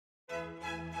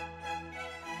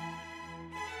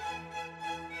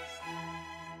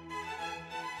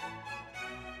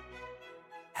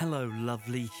Hello,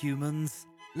 lovely humans.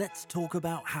 Let's talk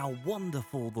about how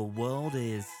wonderful the world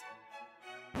is.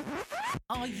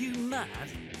 Are you mad?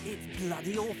 It's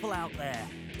bloody awful out there.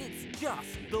 It's just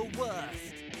the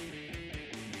worst.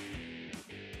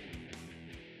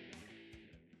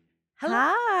 Hello.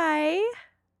 Hi.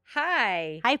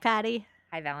 Hi. Hi, Patty.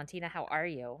 Hi, Valentina. How are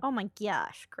you? Oh my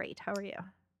gosh, great. How are you?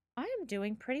 I am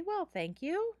doing pretty well, thank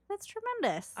you. That's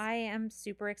tremendous. I am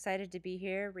super excited to be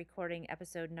here recording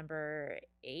episode number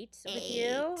 8 with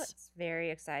you. 8. It's very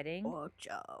exciting.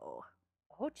 Ocho.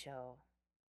 Ocho.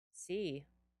 See.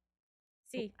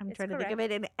 See, I'm it's trying to think of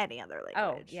correct. it in any other Oh,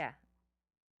 language. yeah.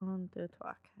 Un, deux,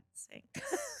 trois, quatre, cinq.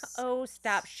 Oh,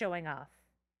 stop showing off.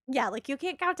 Yeah, like you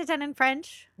can't count to 10 in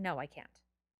French. No, I can't.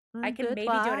 Un, I can deux, maybe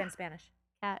do it trois, in Spanish.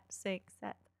 quatre, cinq,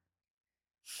 sept.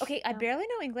 Okay, I No. barely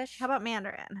know English. How about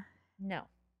Mandarin? No.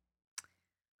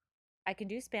 I can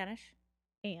do Spanish.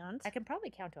 And? I can probably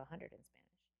count to 100 in Spanish.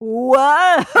 Whoa!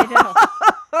 I know.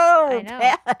 Oh, I know.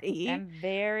 Patty. I'm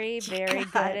very, very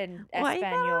God, good in why you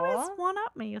gotta always Espanol. one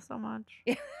up me so much?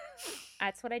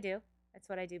 That's what I do. That's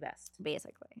what I do best.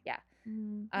 Basically. Yeah.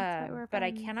 That's why we're But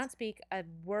I friends. cannot speak a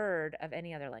word of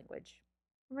any other language.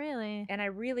 Really? And I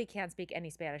really can't speak any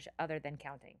Spanish other than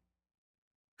counting.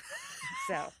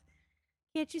 So,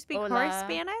 Can't you speak Hola. horse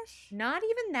Spanish? not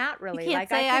even that really. You can't like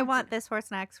say I can want this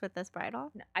horse next with this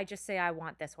bridle. I just say I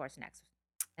want this horse next,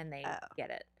 and they Oh. get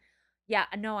it. Yeah.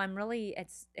 No, I'm really.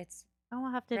 It's Oh,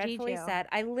 I'll have to teach dreadfully you. sad.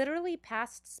 I literally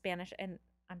passed Spanish, and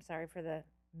I'm sorry for the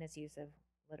misuse of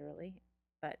literally,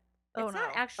 but Oh it's no!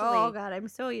 not actually. Oh God, I'm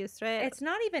so used to it. It's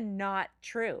not even not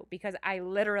true because I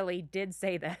literally did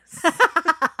say this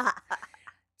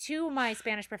to my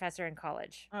Spanish professor in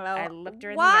college. I looked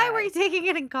her in the Why eye were you taking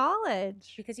it in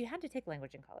college? because you had to take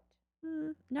language in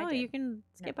college. No, did. you can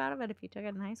skip out of it if you took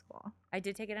it in high school. I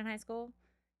did take it in high school,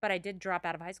 but I did drop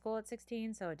out of high school at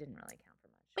 16, so it didn't really count for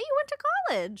much. But you went to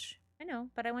college. I know,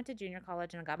 but I went to junior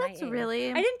college and I got That's my A.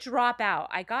 really. I didn't drop out.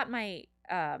 I got my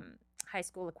high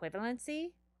school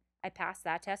equivalency. I passed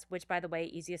that test, which, by the way,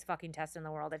 easiest fucking test in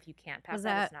the world. If you can't pass Was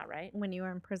that, it's that not right. when you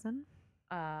were in prison.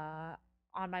 On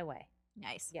my way.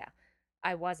 Nice. Yeah,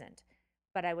 I wasn't.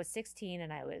 But I was 16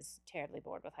 and I was terribly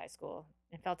bored with high school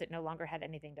and felt it no longer had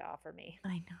anything to offer me.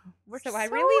 I know. We're so so I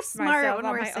released smart myself when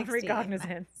on we're my 16. own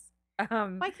recognizance.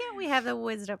 Why can't we have the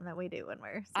wisdom that we do when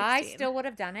we're 16? I still would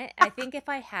have done it. I think if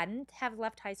I hadn't have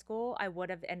left high school, I would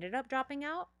have ended up dropping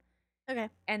out. Okay.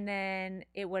 And then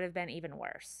it would have been even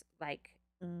worse. Like,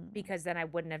 because then I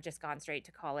wouldn't have just gone straight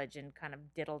to college and kind of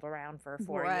diddled around for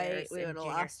 4 years. We would have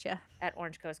lost you. At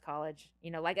Orange Coast College. You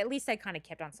know, like at least I kind of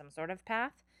kept on some sort of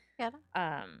path. Yeah.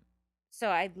 So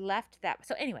I left that.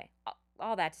 So anyway,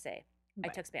 all that to say, I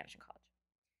Right. took Spanish in college.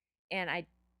 And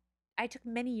I took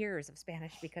many years of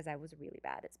Spanish because I was really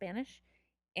bad at Spanish.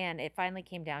 And it finally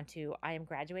came down to I am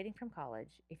graduating from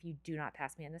college. If you do not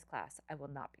pass me in this class, I will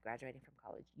not be graduating from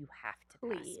college. You have to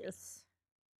pass me. Please.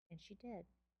 And she did.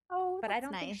 Oh, But I that's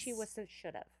don't think she nice.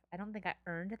 should have. I don't think I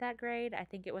earned that grade. I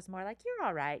think it was more like, you're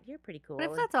all right. You're pretty cool. But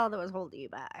if that's all that was holding you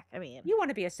back, I mean. You want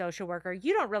to be a social worker.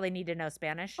 You don't really need to know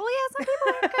Spanish. Well, yeah, some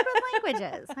people are good with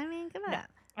languages. I mean, come on. No.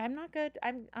 I'm not good.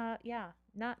 I'm,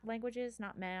 not languages,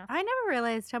 not math. I never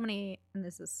realized how many, and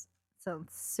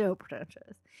sounds so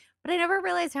pretentious, but I never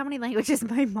realized how many languages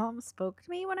my mom spoke to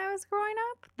me when I was growing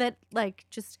up that, like,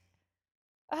 just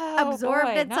absorbed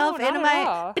itself into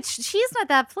my. But she's not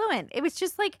that fluent. It was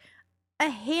just like a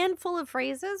handful of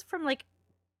phrases from like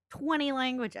 20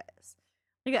 languages.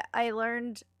 Like I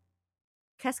learned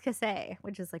qu'est-ce que c'est,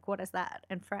 which is like, what is that,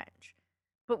 in French.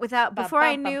 But before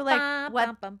I knew like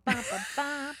what.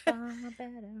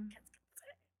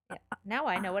 Yeah. Now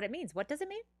I know what it means. What does it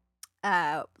mean?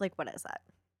 Like, what is that,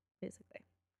 basically?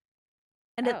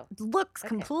 And it looks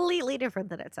completely different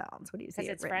than it sounds when you see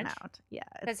it it's written French? out. Yeah,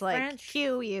 'Cause it's like French,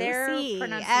 QUCSTUS,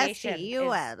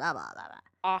 blah, blah, blah, blah.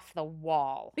 Off the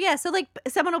wall. But yeah, so like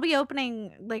someone will be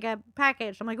opening like a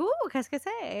package. I'm like, ooh, qu'est-ce que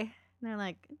c'est? And they're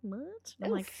like, what? And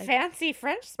I'm Ooh, like, fancy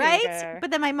French speaker. right? But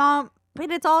then my mom,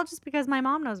 but it's all just because my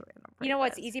mom knows random phrases. You know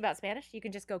what's easy about Spanish? You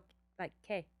can just go like,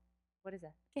 K. What is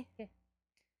that? K.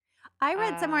 I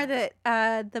read somewhere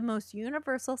that the most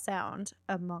universal sound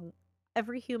among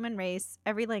every human race,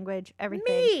 every language,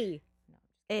 everything Me.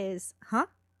 is huh?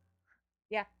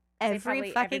 Yeah.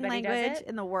 Every fucking everybody does language it?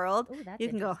 in the world, Ooh, that's you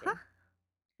can go, huh? interesting.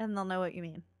 And they'll know what you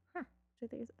mean. Huh.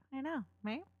 I know,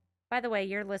 right? By the way,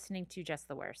 you're listening to Just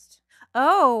the Worst.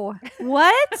 Oh,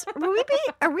 what?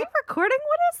 Are we recording?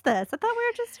 What is this? I thought we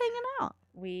were just hanging out.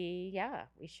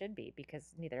 We should be because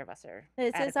neither of us are.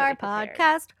 This is our adequately prepared.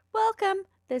 podcast. Welcome.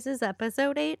 This is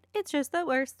episode 8. It's just the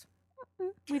worst.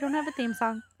 We don't have a theme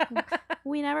song.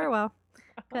 We never will.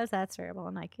 because that's terrible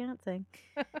and I can't sing.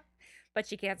 But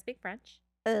she can't speak French.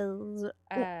 Un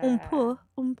Uh, peu,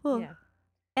 un peu. yeah.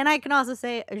 And I can also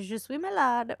say je suis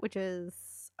malade, which is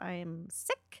I am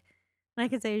sick. And I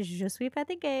can say je suis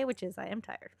fatigué, which is I am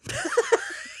tired.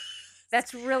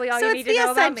 That's really all So you it's need to the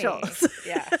know about me. essentials.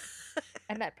 Yeah.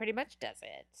 And that pretty much does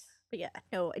it. But yeah,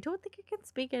 no, I don't think I can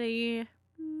speak any.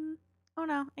 Oh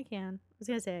no, I can. I was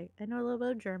gonna say I know a little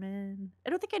bit of German. I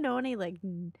don't think I know any like.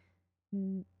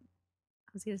 I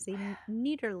was gonna say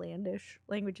Nederlandish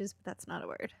languages, but that's not a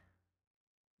word.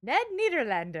 Ned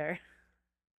Niederlander.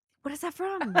 What is that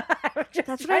from? I'm just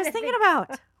That's what I trying was to thinking think.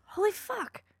 about. Holy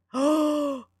fuck!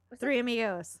 Oh, Was Three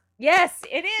Amigos. Yes,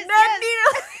 it is.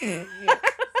 Ned Yes.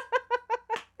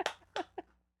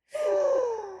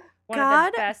 One of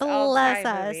God the best bless all-time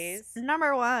us. movies.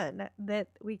 Number one, that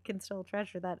we can still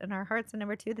treasure that in our hearts, and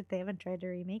number two, that they haven't tried to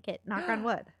remake it. Knock on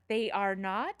wood. They are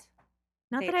not?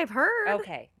 Not They- that I've heard.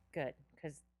 Okay, good.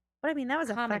 Because But I mean, that was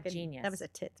a Comic fucking genius. That was a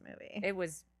tits movie. it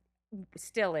was,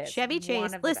 still is. Chevy one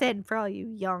Chase. of the Listen, for all you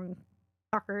young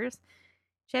fuckers,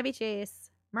 Chevy Chase,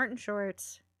 Martin Short,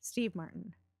 Steve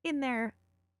Martin in there.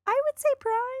 I would say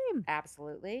prime.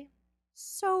 Absolutely.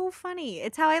 So funny.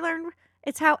 It's how I learned.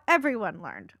 It's how everyone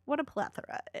learned what a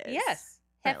plethora is. Yes.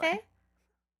 by the way. Hefe?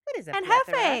 What is a And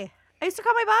plethora? Hefe. I used to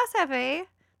call my boss Hefe,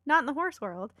 not in the horse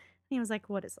world. And he was like,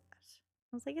 "What is that?"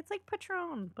 I was like, "It's like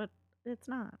Patron, but it's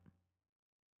not."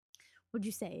 Would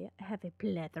you say I have a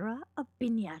plethora of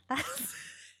piñatas?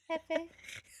 Hefe?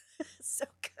 So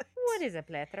good. What is a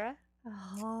plethora?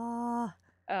 Oh,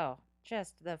 Oh,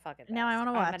 just the fucking Now I best.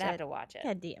 wanna I'm watch gonna have it. to watch it.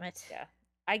 God damn it. Yeah.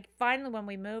 I finally, when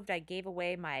we moved, I gave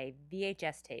away my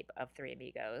VHS tape of Three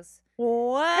Amigos.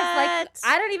 What? 'Cause, like,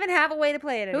 I don't even have a way to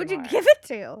play it anymore. Who'd you give it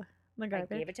to? The I garbage.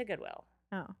 gave it to Goodwill.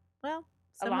 Oh, well, Along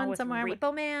someone with somewhere.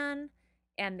 Repo Man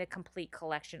and the complete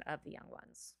collection of the young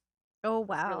ones. Oh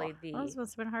wow, really those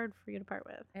must have been hard for you to part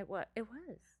with. It was. It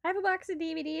was. I have a box of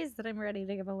DVDs that I'm ready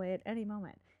to give away at any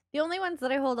moment. The only ones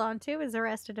that I hold on to is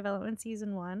Arrested Development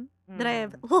Season 1 that I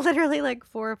have literally like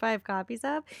 4 or 5 copies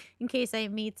of in case I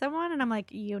meet someone and I'm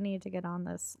like, you need to get on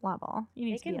this level. You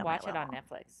need They to be can on watch my it on level."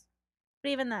 Netflix. But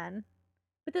even then,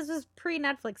 but this was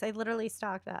pre-Netflix. I literally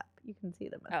stocked up. You can see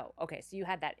them. Oh, okay. So you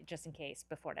had that just in case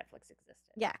before Netflix existed.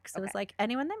 Yeah, because it was Okay. like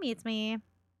anyone that meets me.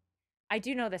 I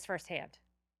do know this firsthand.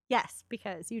 Yes,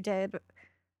 because you did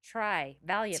Try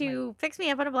valiantly. to fix me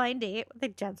up on a blind date with a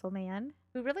gentleman.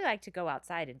 Who really like to go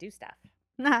outside and do stuff.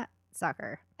 Not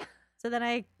sucker. So then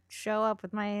I show up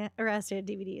with my Arrested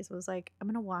DVDs. Was like, I'm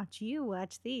gonna watch you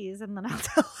watch these, and then I'll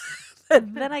tell.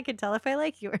 And then I can tell if I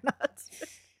like you or not.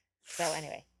 So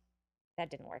anyway, that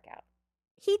didn't work out.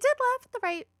 He did laugh at the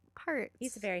right parts.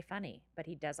 He's very funny, but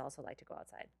he does also like to go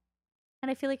outside.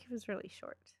 and I feel like he was really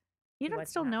short. You He don't was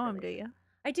still not know him, really do you?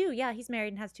 I do. Yeah, he's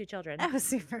married and has 2 children. I was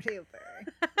super duper.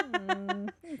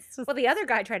 It's just- Well, the other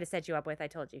guy I tried to set you up with, I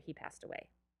told you, he passed away.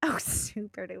 oh,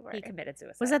 super duper. He committed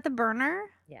suicide. Was that the burner?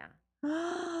 Yeah.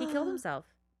 He killed himself.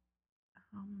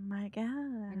 Oh my god!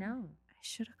 I know. I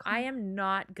should have. I am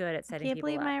not good at I setting can't people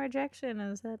believe up. my rejection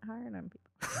is that hard on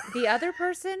people. The other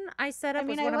person I set I up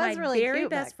mean, was I one of was my really very cute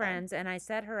best back then. friends, and I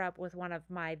set her up with one of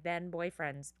my then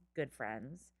boyfriend's good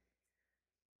friends.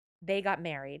 They got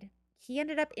married. He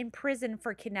ended up in prison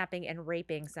for kidnapping and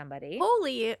raping somebody,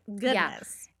 Holy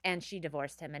goodness! and she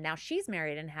divorced him. And now she's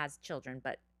married and has children,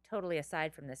 but totally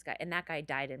aside from this guy. And that guy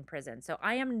died in prison. So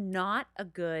I am not a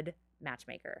good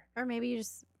matchmaker. Or maybe you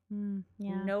just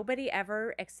yeah. Nobody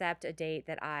ever accept a date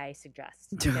that I suggest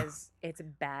because it's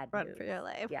bad Run news. for your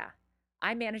life. Yeah.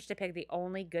 I managed to pick the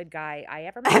only good guy I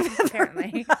ever I've met, ever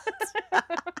apparently.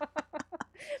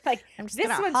 Like, I'm just this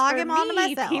gonna one's hog for him onto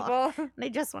me, myself. people. And I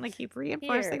just want to keep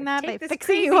reinforcing Here, that by take this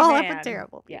fixing you crazy all up man. with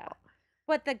terrible people. Yeah.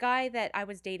 But the guy that I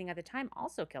was dating at the time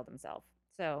also killed himself.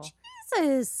 So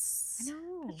Jesus. I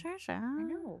know. Patricia. I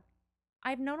know.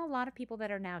 I've known a lot of people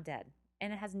that are now dead,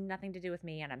 and it has nothing to do with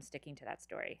me, and I'm sticking to that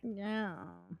story. Yeah.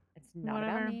 It's not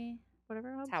Whatever. about me.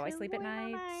 Whatever. It's how I helps you sleep at sleep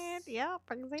night. Yep,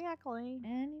 exactly.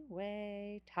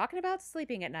 Anyway, talking about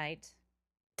sleeping at night,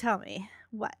 Tell me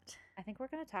what. I think we're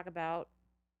going to talk about,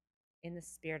 in the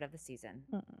spirit of the season,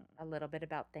 a little bit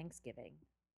about Thanksgiving.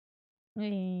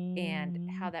 And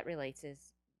how that relates is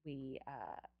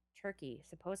turkey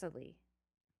supposedly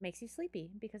makes you sleepy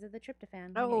because of the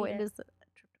tryptophan. when you Oh, eat it is the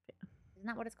tryptophan. Isn't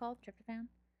that what it's called? Tryptophan?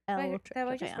 I just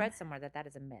L-tryptophan. read somewhere that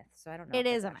is a myth, so I don't know It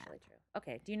if is that's a actually myth. true.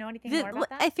 Okay, do you know anything The- more about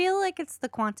that? I feel like it's the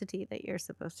quantity that you're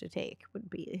supposed to take would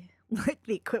be like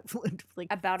the equivalent of like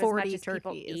About 40 as much as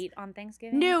people turkeys. eat on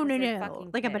Thanksgiving? No, 'Cause no, they're no.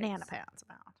 fucking Like a banana pigs. pants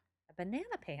amount. A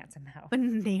banana pants amount.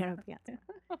 Banana pants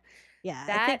amount. Yeah, I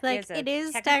That think like is a it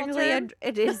is technical technically term?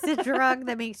 it is a drug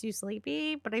that makes you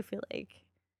sleepy, but I feel like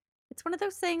It's one of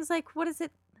those things like, what is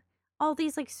it? All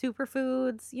these like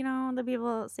superfoods, the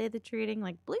people say that you're eating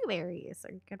like blueberries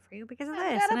are good for you because of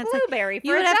I've this. got And a it's like, blueberry for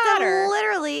you a would have to daughter.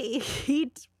 literally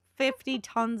eat 50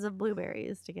 tons of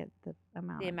blueberries to get the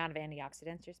amount. The amount of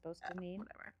antioxidants you're supposed to need.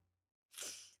 Whatever.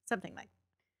 Something like.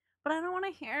 But I don't want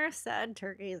to hear sad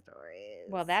turkey stories.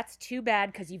 Well, that's too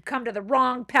bad because you've come to the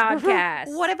wrong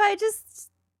podcast. What if I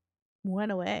just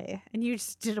went away and you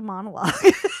just did a monologue?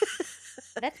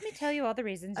 Let me tell you all the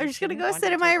reasons. I'm you just gonna shouldn't go want sit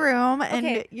to in my turkey. room and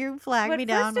Okay, you flag But me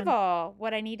down. first of all,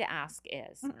 what I need to ask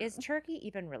is Mm. turkey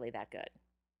even really that good?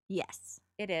 Yes,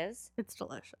 It is. it's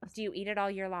delicious. Do you eat it all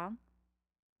year long?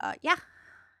 Yeah,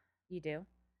 You do.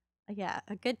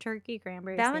 a good turkey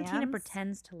cranberry. Valentina Sam's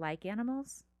pretends to like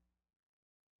animals.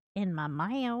 in my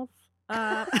mouth.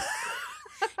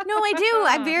 No, I do.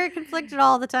 I'm very conflicted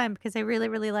all the time because I really,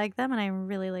 really like them and I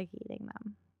really like eating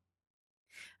them.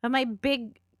 But my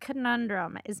big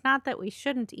conundrum is not that we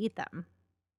shouldn't eat them.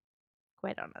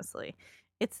 Quite honestly,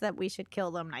 it's that we should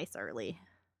kill them nice early.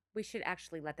 We should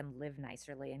actually let them live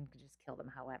nicerly and just kill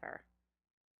them. However,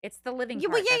 it's the living Yeah,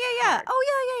 part well, that's yeah. hard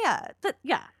Oh,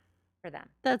 yeah. for them.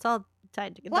 That's all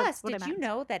tied together. Plus, That's what I did you meant.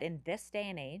 know that in this day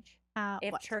and age,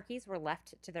 if What? turkeys were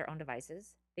left to their own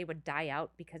devices, they would die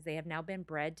out because they have now been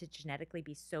bred to genetically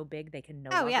be so big they can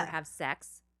no longer yeah. have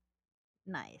sex?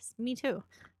 Nice. Me too.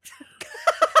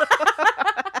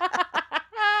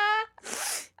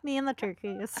 Me and the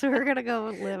turkeys. We're gonna go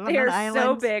live on They an are island.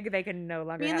 so big they can no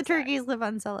longer. Me and the have sex. turkeys live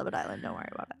on Celibate Island. Don't worry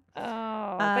about it.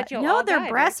 Oh, but you'll no, all their die,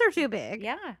 breasts right? are too big.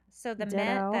 Yeah. So the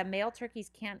Ditto. male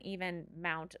turkeys can't even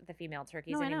mount the female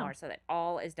turkeys No, I know. anymore. So that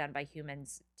all is done by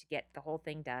humans to get the whole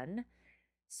thing done.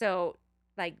 So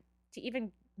like to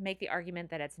even make the argument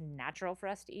that it's natural for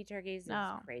us to eat turkeys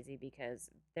No. is crazy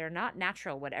because they're not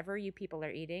natural. Whatever you people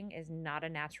are eating is not a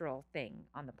natural thing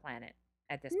on the planet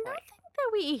at this point. Nothing that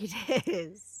we eat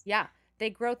is. Yeah, they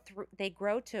grow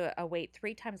to a weight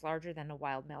 3 times larger than a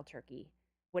wild male turkey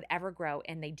would ever grow,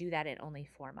 and they do that in only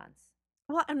 4 months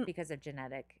Well, because of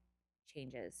genetic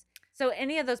changes. So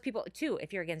any of those people too,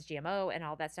 if you're against GMO and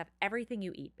all that stuff, everything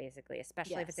you eat basically,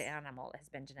 especially if it's an Yes. animal, has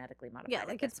been genetically modified. yeah, at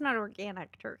like this it's not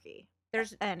organic turkey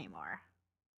There's anymore.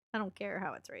 I don't care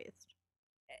how it's raised.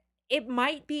 it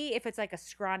might be if it's like a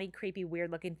scrawny, creepy,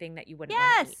 weird looking thing that you wouldn't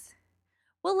want to eat. Yes.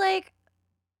 Well, like,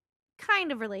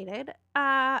 kind of related.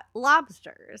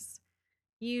 Lobsters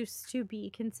used to be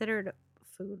considered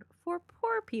food for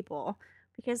poor people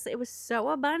because it was so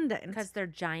abundant. Because they're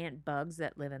giant bugs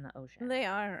that live in the ocean. They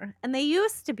are. And they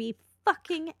used to be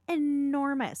fucking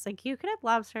enormous. Like, you could have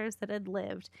lobsters that had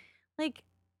lived like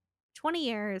 20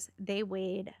 years. They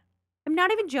weighed, I'm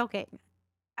not even joking.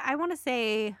 I want to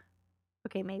say,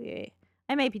 okay, maybe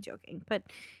I may be joking, but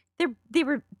they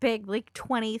were big, like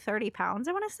 20, 30 pounds,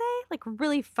 I want to say. Like,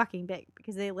 really fucking big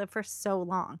because they live for so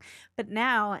long. But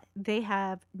now they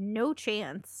have no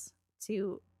chance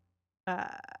to,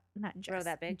 not just Grow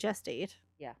that big? gestate.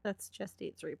 Yeah. That's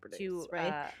gestates reproduce, To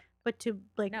right? But to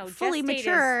like no, fully gestate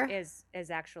mature.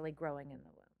 is actually growing in the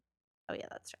womb. Oh yeah,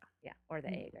 that's true. Yeah, or the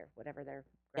Mm. egg or whatever they're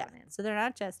Yeah. growing in. So they're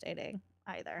not gestating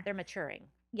either. They're maturing.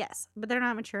 Yes, but they're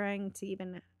not maturing to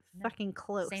even No. fucking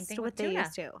close Same thing to with what they tuna.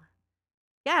 used to.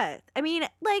 Yeah, I mean,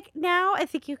 like now I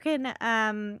think you can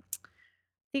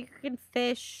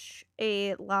fish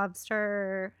a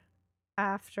lobster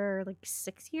after like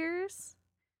 6 years.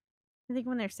 I think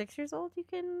when they're 6 years old you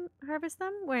can harvest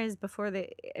them, whereas before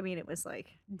it was like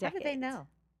How decades. do they know?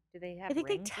 Do they have I think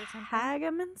they rings or something? tag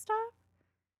them and stuff.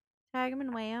 Tag them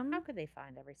and weigh them. How could they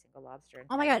find every single lobster? And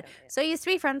Oh my tag god! it up? So I used to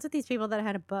be friends with these people that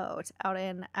had a boat out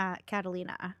in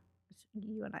Catalina, which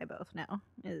you and I both know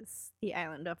is the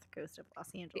island off the coast of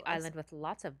Los Angeles. The island with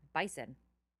lots of bison,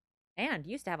 and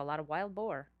used to have a lot of wild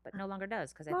boar, but no longer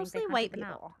does because I think Mostly they hunted white them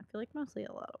people. out. I feel like mostly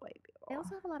a lot of white people. They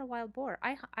also have a lot of wild boar.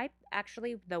 I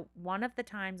actually one of the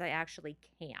times I actually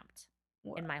camped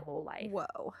in my whole life,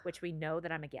 Whoa! which we know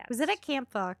that I'm against. Was it at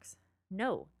Camp Fox?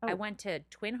 No, I Oh. went to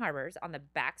Twin Harbors on the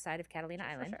backside of Catalina For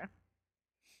Island. sure.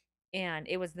 And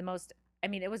it was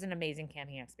it was an amazing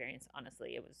camping experience,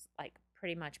 honestly. It was like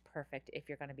pretty much perfect if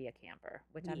you're going to be a camper,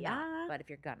 which I'm Yeah. not. But if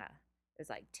you're gonna, there's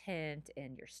like tent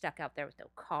and you're stuck out there with no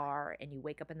car and you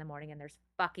wake up in the morning and there's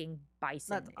fucking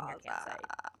bison That's in your campsite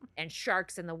awesome. and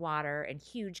sharks in the water and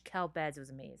huge kelp beds. It was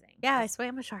amazing. Yeah, I Just-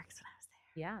 swam with sharks when I was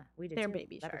there. yeah, we did They're too.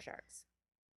 baby Leopard sharks. sharks.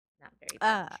 Not very big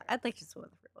sharks. I'd like to swim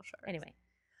with real sharks. Anyway,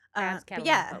 But Catalina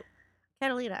yeah, boat.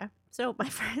 Catalina. So my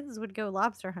friends would go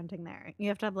lobster hunting there. You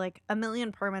have to have like a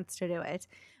million permits to do it,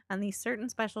 and these certain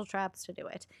special traps to do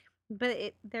it.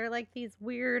 But they're like these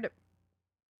weird.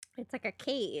 It's like a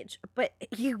cage, but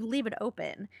you leave it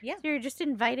open. Yeah. So you're just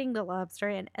inviting the lobster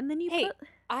in, and then you Hey, put.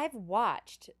 I've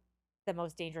watched the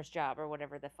most dangerous job or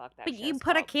whatever the fuck that But you show's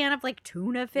put a called. can of like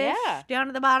tuna fish Yeah. down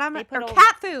at the bottom They put or all-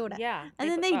 cat food. Yeah. And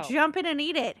then put- they oh, jump in and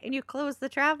eat it and you close the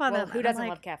trap on Well, them. who and I'm doesn't like,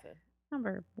 love cat food?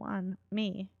 Number 1,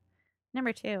 me.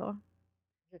 Number 2,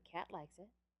 Your cat likes it.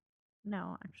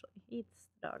 no, actually, he eats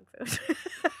dog food.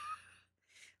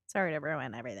 Sorry to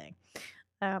ruin everything.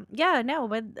 Yeah, no,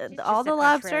 but She's all just a the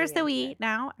lobsters that contrarian we today. eat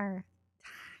now are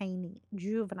tiny,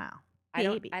 juvenile. I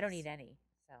don't babies. eat any.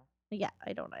 So Yeah,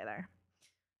 I don't either.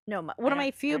 No, one of my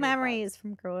I few don't eat bugs. memories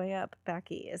from growing up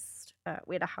back east,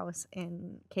 we had a house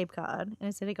in Cape Cod in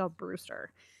a city called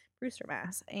Brewster,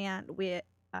 Mass, and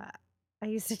I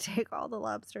used to take all the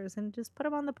lobsters and just put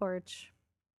them on the porch.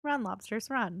 Run, lobsters,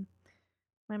 run.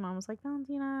 My mom was like,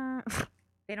 Valentina,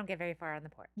 they don't get very far on the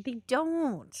porch. they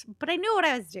don't. But I knew what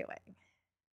I was doing.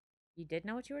 You did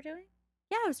know what you were doing?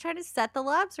 Yeah, I was trying to set the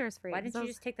lobsters free. Why 'cause didn't you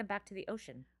just take them back to the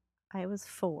ocean? I was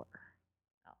 4.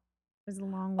 Oh. It was a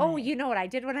long way. Oh, you know what I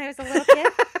did when I was a little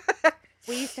kid?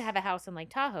 We used to have a house in Lake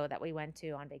Tahoe that we went to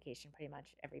on vacation pretty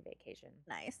much every vacation.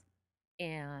 Nice.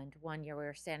 And one year we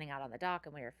were standing out on the dock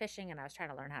and we were fishing and I was trying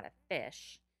to learn how to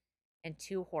fish. And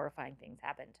 2 horrifying things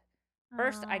happened.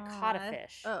 First, I caught a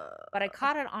fish, but I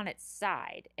caught it on its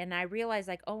side, and I realized,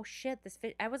 like, oh shit, this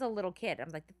fish. I was a little kid. I'm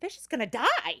like, the fish is gonna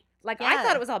die. Like, I Yeah.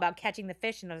 thought it was all about catching the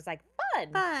fish, and I was like,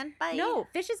 fun. Fun. Bye. No,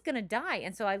 fish is gonna die,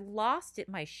 and so I lost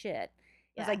my shit.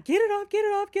 I was Yeah. like, get it off, get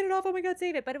it off, get it off. Oh my god,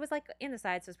 save it! But it was like in the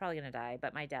side, so it's probably gonna die.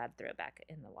 But my dad threw it back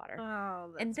in the water.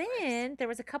 Oh, And that's worse. then there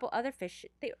was a couple other fish,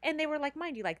 they were like,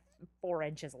 mind you, like 4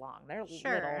 inches long. They're little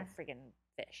Sure. freaking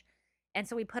fish. And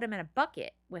so we put them in a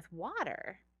bucket with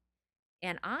water.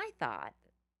 And I thought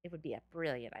it would be a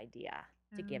brilliant idea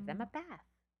to give them a bath.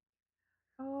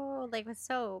 Oh, like with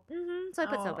soap. So I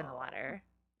put soap in the Oh. water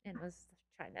and was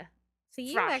trying to. So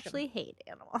you thrash 'em. actually hate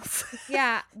animals.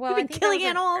 Yeah, well, You've been I think that killing was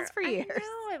an animals for I years.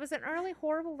 know, it was an early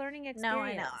horrible learning experience. No,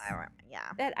 I know. I remember.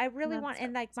 Yeah. That I really That's want,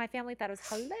 and like my family thought it was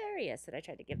hilarious that I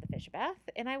tried to give the fish a bath,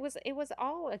 and it was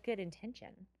all a good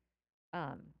intention.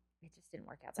 It just didn't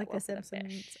work out It's that like well the for the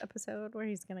Simpsons fish. episode where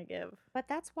he's gonna give But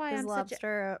that's why his I'm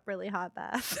lobster a really hot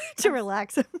bath to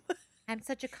relax him. I'm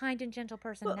such a kind and gentle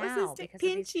person What was his now name? because of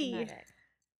these Pinchy. traumatic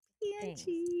things.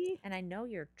 Pinchy. And I know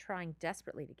you're trying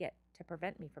desperately to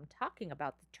prevent me from talking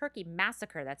about the turkey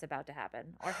massacre that's about to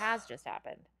happen or has just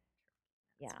happened.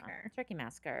 Yeah, Massacre. turkey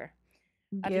massacre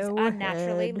of these Go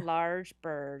unnaturally ahead. large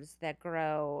birds that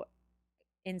grow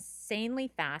insanely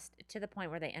fast to the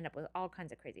point where they end up with all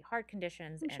kinds of crazy heart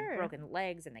conditions I'm and sure. broken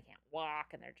legs and they can't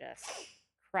walk and they're just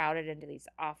crowded into these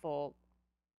awful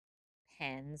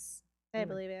pens. I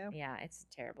believe you. Yeah, it's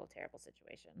a terrible, terrible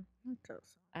situation.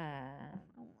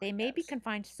 Oh They my may be gosh.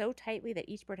 confined so tightly that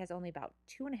each bird has only about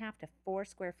 2.5 to 4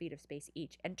 square feet of space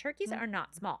each. And turkeys Mm. are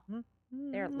not small;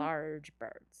 they're Mhm. large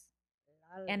birds.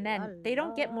 La, And la, then they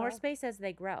don't get more la. space as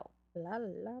they grow. La,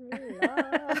 la, la,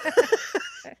 la.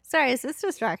 Sorry, is this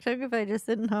distracting if I just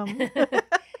didn't hum?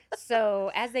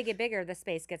 So as they get bigger, the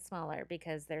space gets smaller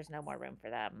because there's no more room for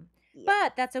them. Yeah.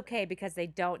 But that's okay because they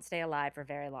don't stay alive for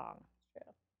very long.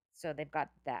 True. So they've got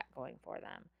that going for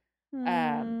them.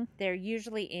 Mm. They're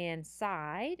usually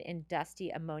inside in dusty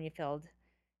ammonia-filled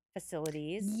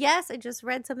facilities. Yes, I just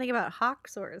read something about hawk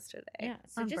sores today. Yeah.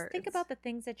 So on just think birds. about the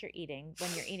things that you're eating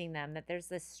when you're eating them, that there's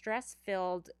this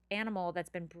stress-filled animal that's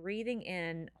been breathing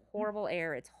in horrible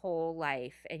air its whole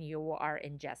life, and you are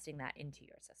ingesting that into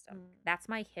your system. Mm. That's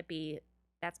my hippie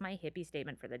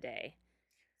statement for the day.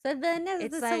 So then is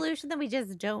It's the like- solution that we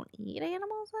just don't eat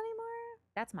animals anymore?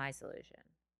 That's my solution.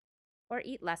 Or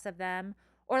eat less of them.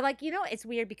 Or like, it's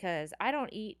weird because I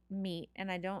don't eat meat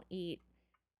and I don't eat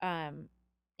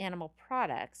animal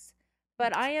products.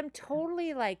 But I am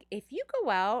totally like, if you go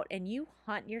out and you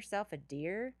hunt yourself a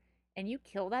deer and you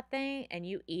kill that thing and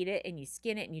you eat it and you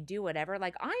skin it and you do whatever,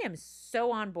 like I am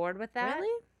so on board with that.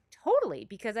 Really? Totally.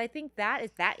 Because I think that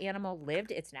animal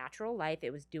lived its natural life.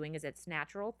 It was doing as its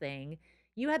natural thing.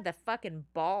 You had the fucking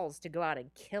balls to go out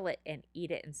and kill it and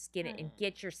eat it and skin it and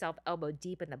get yourself elbow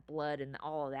deep in the blood and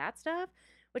all of that stuff,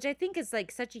 which I think is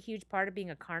like such a huge part of being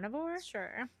a carnivore.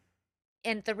 Sure.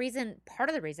 And part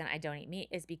of the reason I don't eat meat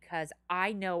is because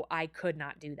I know I could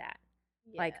not do that.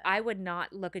 Like Yeah. I would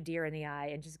not look a deer in the eye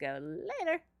and just go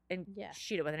later and Yeah.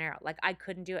 shoot it with an arrow. Like I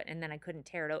couldn't do it, and then I couldn't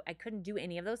tear it out. I couldn't do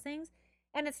any of those things.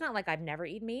 And it's not like I've never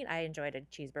eaten meat. I enjoyed a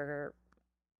cheeseburger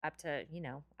up to,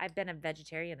 I've been a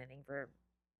vegetarian I think for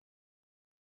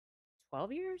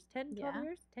 12 years, 10 Yeah.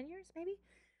 years, 10 years maybe.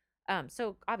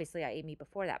 So obviously I ate meat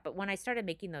before that, but when I started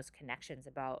making those connections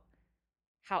about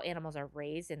how animals are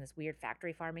raised in this weird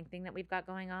factory farming thing that we've got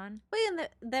going on, Well, and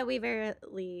that we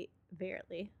verily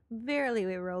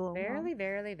we roll along.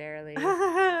 verily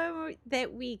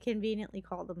that we conveniently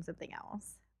call them something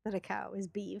else. that a cow is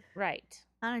beef, Right.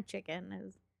 not a chicken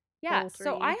is Yeah.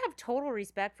 So I poultry. have total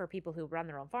respect for people who run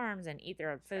their own farms and eat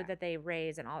their own food Sure. that they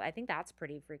raise and all. I think that's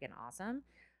pretty freaking awesome.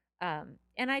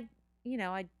 And you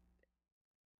know,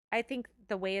 I think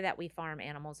the way that we farm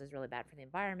animals is really bad for the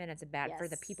environment. It's bad for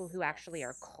the people Yes, who actually are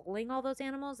yes. culling all those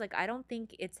animals. Like, I don't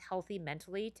think it's healthy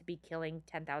mentally to be killing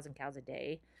 10,000 cows a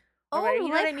day or whatever. Oh, You well,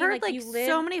 know what I I've mean? heard Like, like you so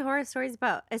live, many horror stories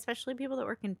about, especially people that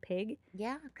work in pig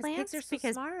yeah, because pigs are plants, so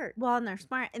because smart well, and they're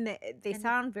smart and they and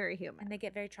sound very human. they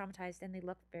get very traumatized and they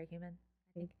look very human.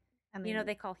 I think, And you know, then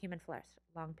they call human flesh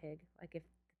long pig. Like, if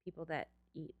people that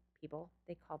eat people,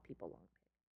 they call people long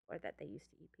pig or that they used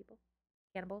to eat people,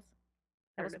 cannibals.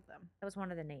 That heard was of them. one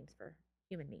of the names for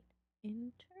human meat.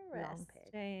 Long pig.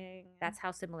 Interesting. That's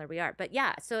how similar we are. But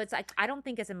yeah, so it's like I don't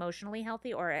think it's emotionally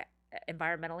healthy or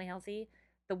environmentally healthy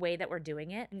the way that we're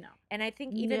doing it. No. And I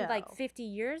think even like No. 50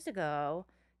 years ago,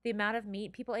 the amount of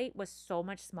meat people ate was so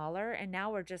much smaller. And now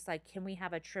we're just like, can we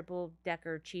have a triple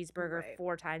decker cheeseburger Right.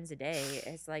 4 times a day?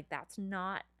 It's like, that's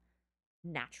not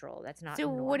natural. That's not So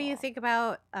what do you normal. think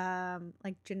about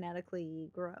like genetically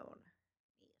grown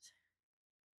meat?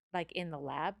 Like in the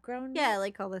lab grown Yeah, meat?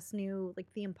 like all this new like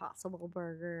the Impossible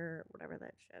Burger, whatever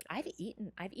that shit is.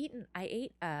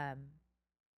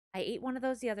 I ate one of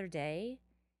those the other day.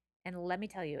 And let me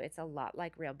tell you, it's a lot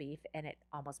like real beef, and it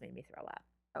almost made me throw up.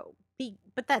 Oh,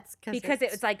 but that's Because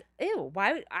it was like, ew,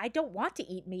 I don't want to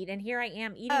eat meat, and here I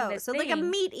am eating oh, this so thing. like a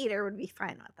meat eater would be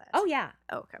fine with it. Oh yeah,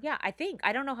 Oh, okay. yeah. I think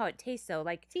I don't know how it tastes though.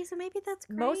 Like See, so maybe that's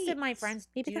great. most of my friends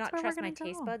maybe do that's not where trust we're my gonna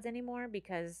taste go. buds anymore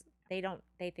because they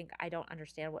think I don't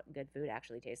understand what good food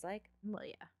actually tastes like. Well,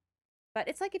 yeah, But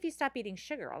it's like if you stop eating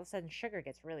sugar, all of a sudden sugar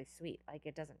gets really sweet. Like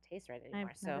it doesn't taste right anymore.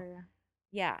 I've So never.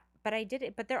 yeah, but I did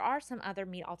it. But there are some other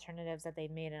meat alternatives that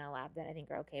they've made in a lab that I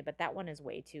think are okay. But that one is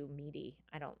way too meaty.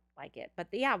 I don't like it. But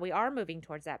yeah, we are moving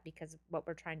towards that because what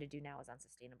we're trying to do now is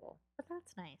unsustainable. But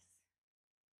that's nice.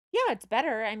 Yeah, it's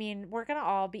better. I mean, we're gonna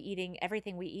all be eating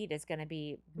everything we eat is gonna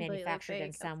be Completely manufactured in fake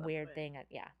at some some weird point. thing.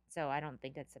 Yeah, so I don't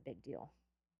think it's a big deal.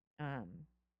 Um,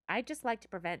 I just like to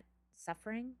prevent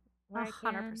suffering where I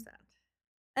 100%. can.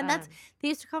 And that's Um, they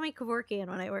used to call me Kevorkian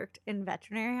when I worked in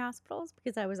veterinary hospitals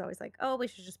because I was always like, "Oh, we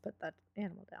should just put that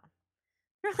animal down."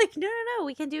 They're like, "No, no, no.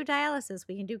 We can do dialysis.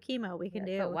 We can do chemo. We can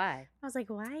yeah, but do." why? I was like,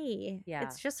 "Why? Yeah,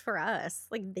 It's just for us."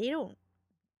 Like they don't.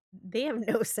 They have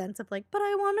no sense of like, "But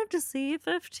I wanted to see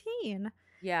 15."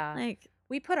 yeah. Like,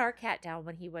 We put our cat down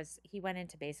when he went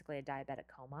into basically a diabetic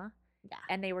coma. yeah.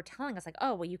 And they were telling us like,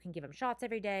 oh, well, you can give him shots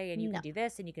every day, and you No. can do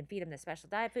this, and you can feed him this special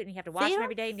diet food, and you have to They wash him don't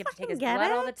every day, and you have to take fucking his get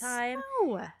blood all the it. time.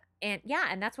 No. And yeah,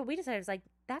 and that's what we decided. It was like,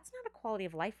 that's not a quality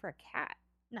of life for a cat.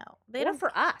 No. They Or don't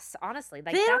for us, honestly.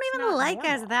 Like They don't that's even not like us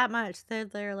normal. that much.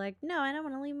 They're like, "No, I don't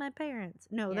want to leave my parents."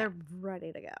 No, Yeah. they're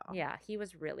ready to go. Yeah, he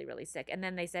was really, really sick. And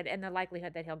then they said, and the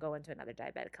likelihood that he'll go into another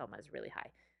diabetic coma is really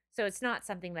high. So it's not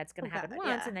something that's going Oh, to happen God,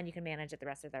 once yeah. and then you can manage it the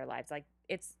rest of their lives. Like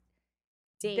it's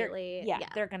they're- Daily. Yeah,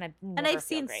 they're going to And never I've feel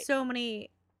seen great. so many,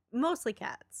 mostly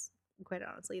cats, quite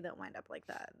honestly, that wind up like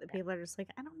that. The Yeah. people are just like,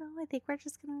 "I don't know. I think we're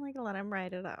just gonna like let him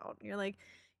ride it out." You're like,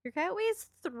 your cat weighs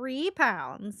 3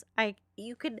 pounds.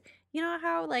 You could, you know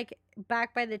how like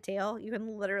back by the tail, you can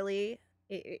literally,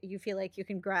 you feel like you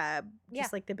can grab Yeah.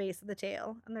 just like the base of the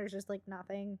tail, and there's just like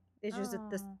nothing. It's just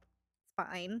this Oh.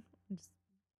 spine. Just,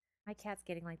 My cat's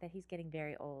getting like that. He's getting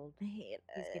very old. I hate it.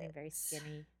 He's getting very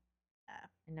skinny. Yeah.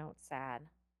 I know it's sad.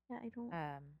 Yeah, I don't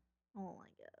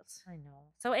like it. I know.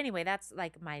 So anyway, that's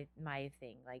like my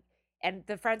thing. Like, and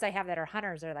the friends I have that are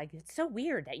hunters are like, it's so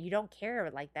weird that you don't care,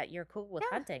 like that you're cool with Yeah.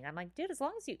 hunting. I'm like, dude, as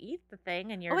long as you eat the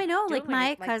thing and you're Oh, I know. doing Like what my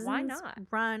you're- why cousins not?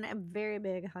 run a very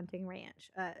big hunting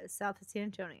ranch, south of San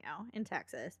Antonio in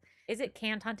Texas. Is it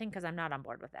canned hunting? Because I'm not on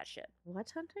board with that shit. What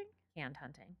hunting? Canned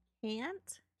hunting.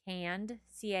 Can't? Canned,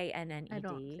 CANNED. I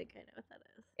don't think I know what that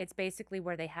is. It's basically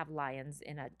where they have lions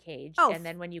in a cage, Oh, and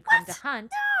then when you come to what?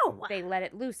 hunt, No. they let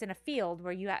it loose in a field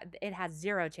where it has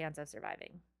zero chance of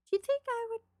surviving. Do you think I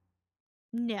would?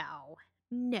 No.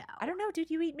 No. I don't know,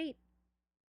 dude. You eat meat.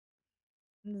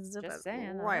 Zip Just it saying.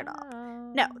 I right don't off.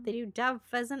 know. No, they do dove,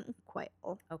 pheasant, and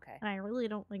quail. Okay. And I really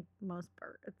don't like most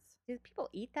birds. Do people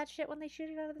eat that shit when they shoot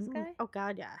it out of the sky? Oh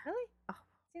God, yeah. Really? Oh.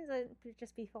 Seems like it would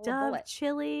just be full of Dove bullets.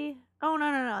 chili. Oh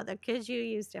no. The kids you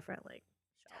use different like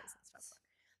shells and stuff.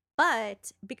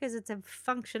 But because it's a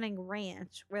functioning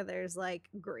ranch where there's like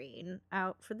grain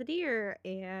out for the deer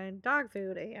and dog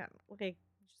food and like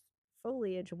just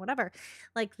foliage and whatever,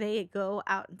 like they go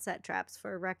out and set traps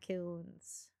for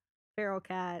raccoons, feral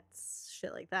cats,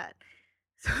 shit like that.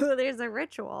 So there's a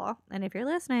ritual, and if you're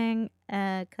listening,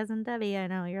 cousin Debbie, I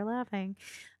know you're laughing.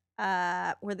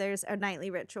 Where there's a nightly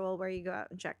ritual where you go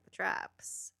out and check the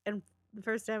traps. And the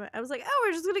first time I was like, oh,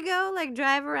 we're just gonna go like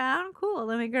drive around. Cool.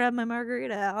 Let me grab my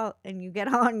margarita. And you get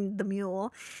on the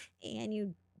mule and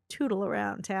you tootle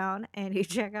around town and you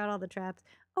check out all the traps.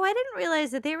 Oh, I didn't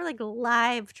realize that they were like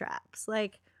live traps.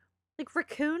 Like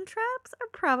raccoon traps are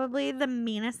probably the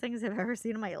meanest things I've ever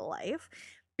seen in my life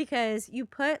because you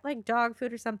put like dog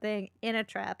food or something in a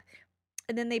trap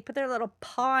and then they put their little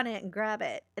paw in it and grab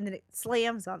it and then it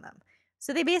slams on them.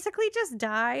 So they basically just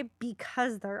die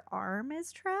because their arm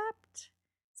is trapped.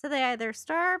 So they either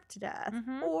starve to death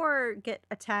Mhm. or get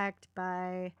attacked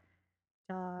by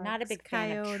dogs, Not a big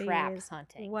fan of trap coyotes,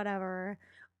 hunting. whatever.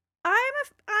 I'm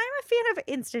a fan of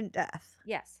instant death.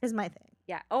 Yes. Is my thing.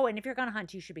 Yeah. Oh, and if you're gonna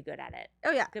hunt, you should be good at it.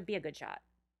 Oh yeah. Could be a good shot.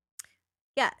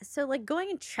 Yeah, so like going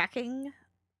and checking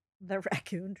the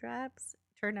raccoon traps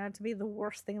turned out to be the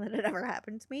worst thing that had ever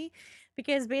happened to me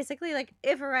because basically like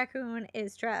if a raccoon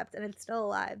is trapped and it's still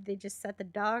alive, they just set the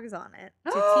dogs on it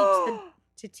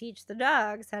to teach the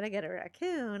dogs how to get a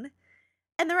raccoon.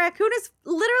 And the raccoon has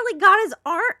literally got his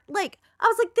arm like I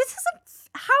was like, this isn't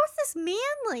how is this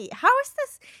manly? How is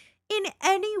this in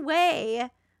any way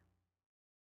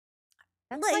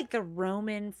That's like the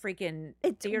Roman freaking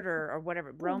It's theater or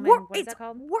whatever. Roman, what is it's that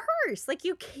called? worse. Like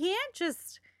you can't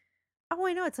just oh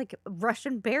I know it's like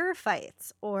Russian bear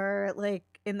fights or like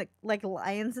in the like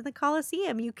lions in the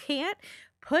Colosseum. You can't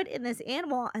put in this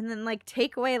animal and then like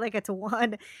take away like its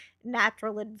one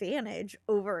natural advantage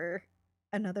over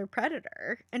another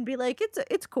predator and be like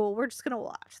it's cool. We're just gonna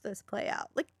watch this play out.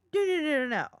 Like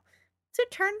no. So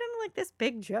it turned into like this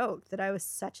big joke that I was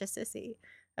such a sissy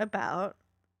about.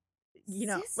 You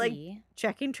know, like Sissy?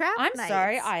 checking trap I'm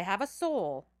sorry, nights. I have a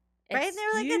soul. Right? And they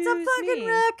were like, it's a Excuse fucking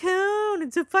me. raccoon.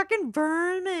 It's a fucking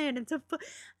vermin. And I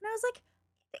was like,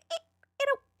 it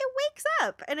wakes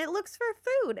up and it looks for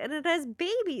food and it has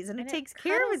babies and it takes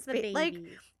care of cuddles its the baby. Like,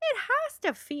 babies. it has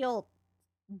to feel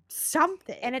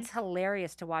something. And it's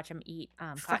hilarious to watch them eat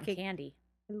cotton Fucking- candy.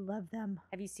 I love them.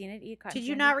 Have you seen it eat cotton Did candy?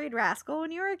 you not read Rascal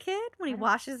when you were a kid? When he I don't-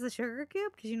 washes the sugar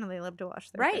cube? Because you know they love to wash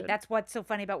their Right, food. that's what's so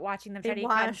funny about watching them try They to eat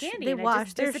cotton wash, candy. they and it wash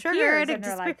just their sugar disappears, and it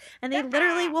they're disappears. like, And they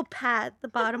literally will pat the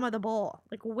bottom of the bowl.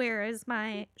 Like, where is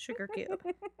my sugar cube?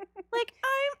 Like,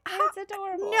 how, it's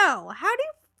adorable. no. How do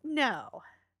you, no.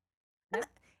 Nope.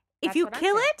 If That's you what I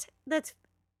kill say. it, that's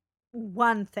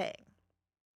one thing.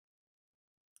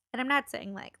 And I'm not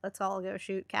saying, like, let's all go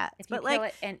shoot cats. If you but, kill like,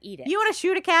 it and eat it. you want to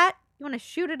shoot a cat, you want to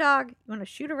shoot a dog, you want to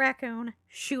shoot a raccoon,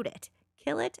 shoot it.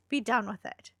 Kill it, be done with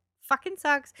it. Fucking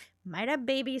sucks. Might have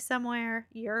babies somewhere.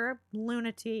 You're a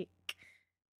lunatic.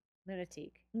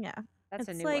 Lunatic. Yeah. That's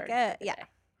a It's new like, word. for the yeah. day.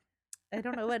 I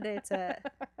don't know what it's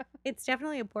it's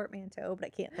definitely a portmanteau, but I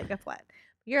can't think of what.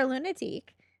 You're a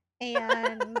lunatic.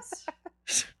 And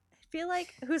I feel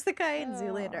like who's the guy in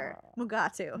Zoolander?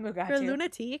 Mugatu. You're a Mugatu.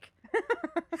 lunatic.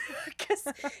 Because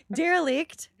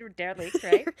derelict. You're derelict,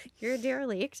 right? You're a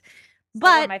derelict. So But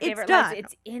one of my it's favorite done. lines,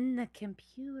 it's in the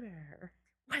computer.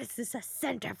 What is this, a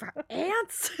center for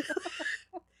ants?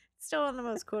 Still one of the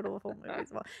most quotable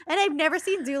movies of all. And I've never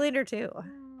seen Zoolander 2.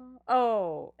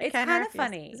 Oh, I it's kinda kind of refuse-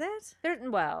 funny. Is it?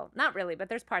 Well, not really, but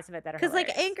there's parts of it that are Because like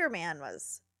hilarious. Anchorman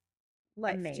was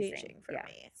life Amazing. changing for Yeah,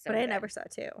 me. so but I good. never saw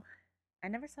 2. I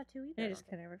never saw two either. I I just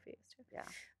don't kind of refused to.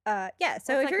 Yeah. Yeah. So it's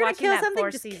if like you're gonna watching kill that something,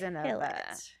 fourth just season of, kill it.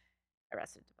 think.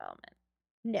 Arrested Development.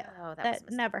 No, Oh, that was a that mistake.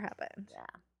 never happened.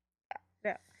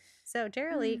 Yeah. So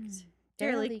derelict, Mm,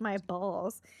 derelict my derelict.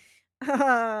 balls.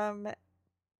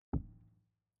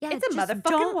 Yeah, It's it's a just motherfucking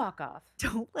don't- walk off.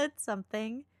 Don't let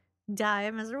something die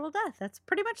a miserable death. That's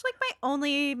pretty much like my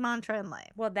only mantra in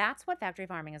life. Well, that's what factory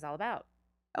farming is all about.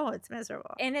 Oh, it's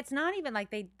miserable. And it's not even like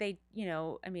they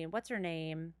I mean, what's her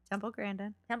name? Temple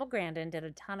Grandin. Temple Grandin did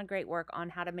a ton of great work on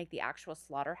how to make the actual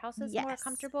slaughterhouses more Yes.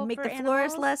 comfortable Make for the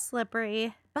floors animals. less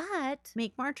slippery. But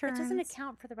Make more turns. it doesn't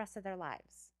account for the rest of their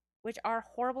lives, which are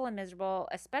horrible and miserable,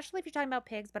 especially if you're talking about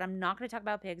pigs. But I'm not going to talk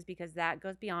about pigs because that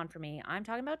goes beyond for me. I'm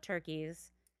talking about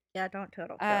turkeys. Yeah, don't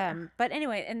total. kill. But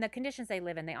anyway, in the conditions they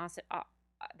live in, they also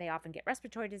they often get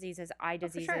respiratory diseases, eye Oh, for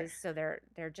diseases, sure. so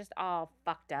they're just all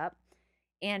fucked up.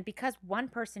 And because one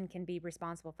person can be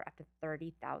responsible for up to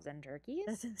 30,000 turkeys,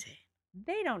 That's insane.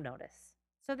 they don't notice.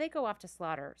 So they go off to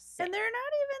slaughter. Sick. And they're not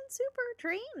even super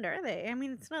trained, are they? I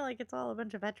mean, it's not like it's all a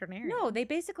bunch of veterinarians. No, they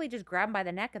basically just grab them by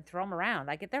the neck and throw them around.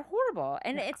 Like they're horrible,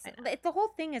 and Yeah, it's I know. the whole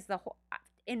thing is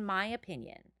in my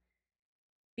opinion,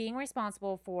 being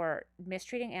responsible for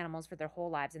mistreating animals for their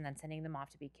whole lives and then sending them off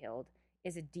to be killed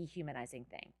is a dehumanizing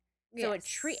thing. So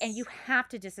and you have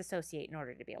to disassociate in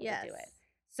order to be able to do it.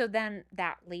 So then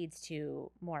that leads to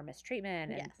more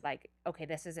mistreatment and Yes. like, okay,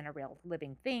 this isn't a real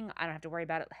living thing. I don't have to worry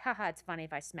about it. Haha, it's funny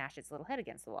if I smash its little head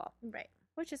against the wall, Right.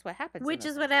 which is what happens. in Which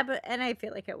this is what one. happened, and I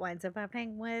feel like it winds up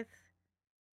happening with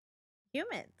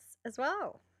humans as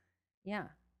well. Yeah.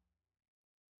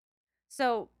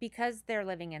 So because they're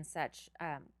living in such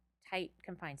tight,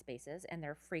 confined spaces and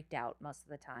they're freaked out most of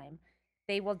the time,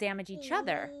 they will damage each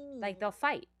other. Like they'll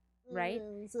fight, right?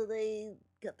 So they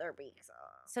cut their beaks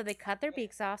off. So they cut their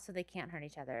beaks off so they can't hurt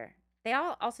each other. They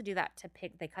all also do that to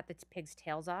pig. They cut the pigs'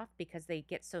 tails off because they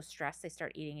get so stressed they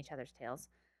start eating each other's tails.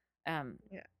 Yeah.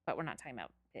 But we're not talking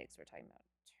about pigs. We're talking about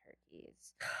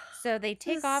turkeys. So they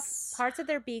take off parts of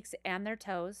their beaks and their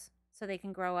toes so they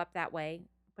can grow up that way,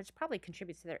 which probably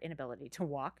contributes to their inability to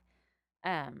walk.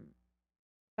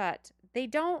 But they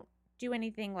don't do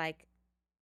anything like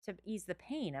to ease the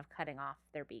pain of cutting off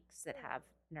their beaks that have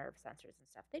nerve sensors and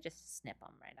stuff. They just snip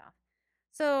them right off.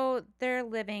 So they're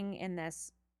living in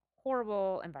this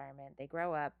horrible environment. They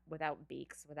grow up without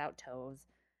beaks, without toes.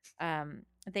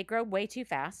 They grow way too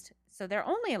fast. So they're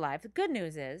only alive. The good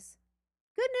news,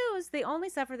 they only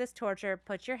suffer this torture.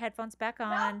 Put your headphones back on.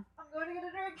 No, I'm going to get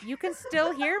a drink. You can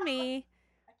still hear me.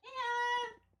 I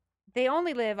can. They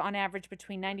only live on average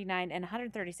between 99 and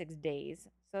 136 days.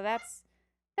 So that's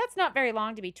not very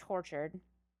long to be tortured.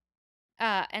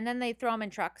 And then they throw them in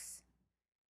trucks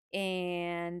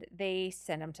and they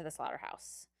send them to the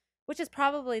slaughterhouse, which is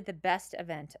probably the best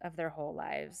event of their whole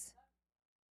lives.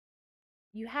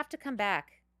 You have to come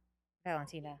back,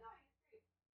 Valentina.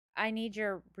 I need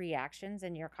your reactions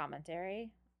and your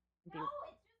commentary. No,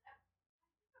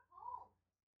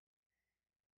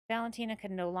 Valentina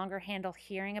can no longer handle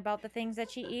hearing about the things that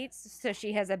she eats, so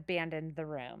she has abandoned the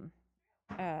room.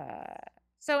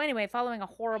 So anyway, following a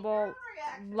horrible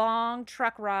long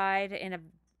truck ride in an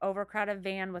overcrowded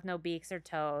van with no beaks or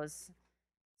toes,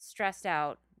 stressed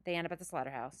out, they end up at the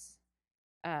slaughterhouse.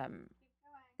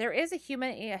 There is a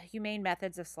Humane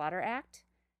Methods of Slaughter Act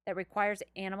that requires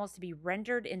animals to be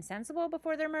rendered insensible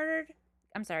before they're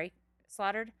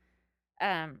slaughtered.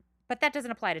 But that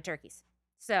doesn't apply to turkeys.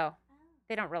 So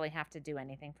they don't really have to do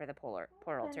anything for the poor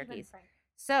old turkeys.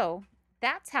 So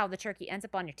that's how the turkey ends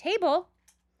up on your table.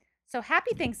 So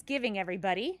happy Thanksgiving,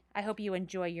 everybody. I hope you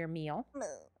enjoy your meal.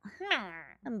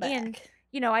 I'm back. And,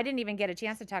 I didn't even get a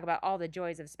chance to talk about all the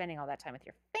joys of spending all that time with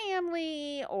your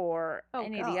family or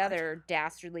any of the other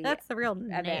dastardly That's the real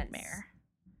events nightmare.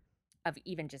 of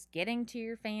even just getting to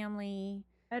your family.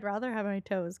 I'd rather have my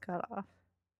toes cut off.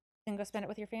 And go spend it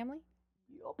with your family?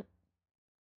 Yup.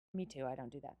 Me too. I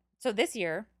don't do that. So this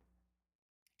year,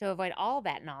 to avoid all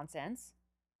that nonsense,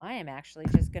 I am actually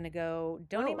just going to go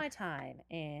donate my time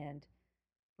and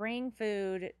bring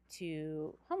food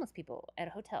to homeless people at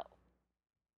a hotel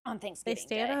on Thanksgiving They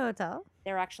stay Day. at a hotel?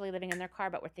 They're actually living in their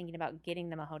car, but we're thinking about getting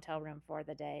them a hotel room for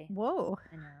the day. Whoa.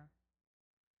 I know.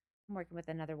 I'm working with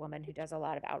another woman who does a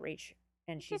lot of outreach,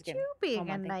 and she's Look at you being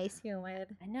a home on nice human.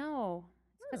 I know.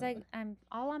 It's because I'm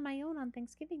all on my own on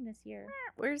Thanksgiving this year.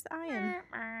 Where's Ian?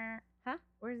 Huh?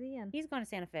 Where's Ian? He's going to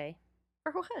Santa Fe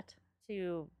For what?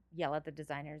 to yell at the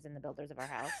designers and the builders of our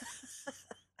house.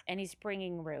 And he's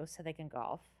bringing Rue so they can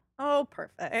golf. Oh,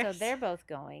 perfect. So they're both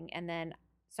going. And then,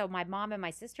 so my mom and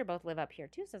my sister both live up here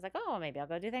too. So I was like, oh, maybe I'll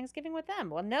go do Thanksgiving with them.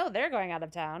 Well, no, they're going out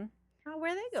of town. Oh,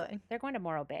 where are they going? They're going to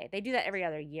Morro Bay. They do that every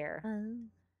other year.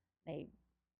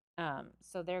 Oh.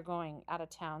 So they're going out of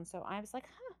town. So I was like,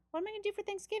 what am I going to do for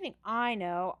Thanksgiving? I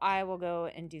know. I will go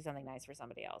and do something nice for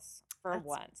somebody else for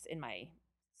once in my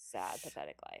sad,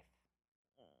 pathetic life.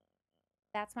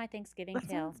 That's my Thanksgiving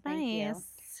tale. Thank you.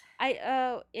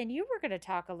 And you were going to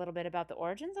talk a little bit about the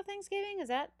origins of Thanksgiving. Is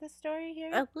that the story here?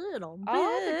 A little bit.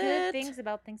 All the good things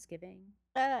about Thanksgiving.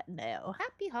 No.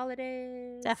 Happy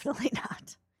holidays. Definitely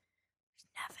not. There's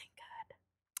nothing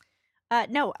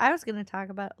good. No, I was going to talk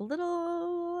about a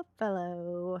little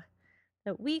fellow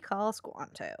that we call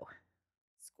Squanto.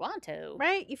 Squanto?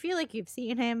 Right? You feel like you've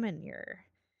seen him in your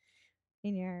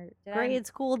Did grade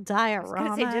school I was diorama.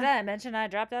 going to say, did I mention I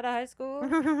dropped out of high school?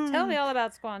 Tell me all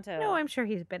about Squanto. No, I'm sure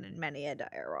he's been in many a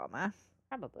diorama.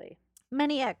 Probably.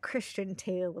 Many a Christian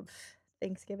tale of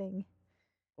Thanksgiving.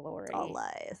 Glory. It's all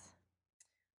lies.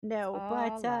 No, All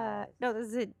but lies. no,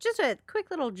 this is just a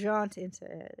quick little jaunt into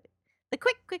the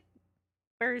quick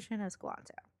version of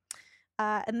Squanto.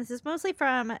 And this is mostly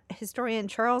from historian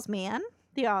Charles Mann,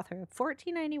 the author of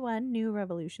 1491 New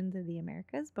Revolutions of the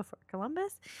Americas Before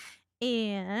Columbus,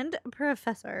 and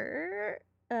Professor.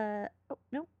 Oh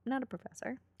no, not a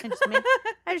professor.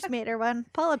 I just made her one.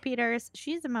 Paula Peters.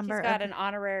 She's a member. She's got an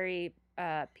honorary.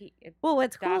 Well,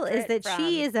 what's cool is doctorate that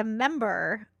she from- is a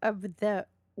member of the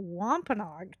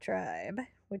Wampanoag tribe,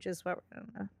 which is what we're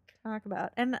going to talk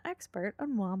about, and an expert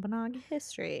on Wampanoag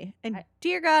history. And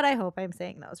dear God, I hope I'm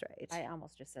saying those right. I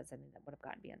almost just said something that would have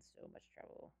gotten me in so much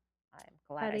trouble. I'm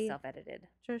glad I Buddy. self-edited.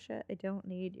 Trisha, I don't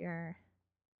need your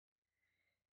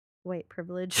white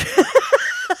privilege.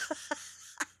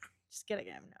 Just kidding.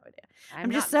 I have no idea.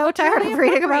 I'm just not so tired culturally of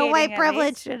reading about white appropriating, at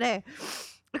privilege least. today.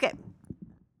 Okay.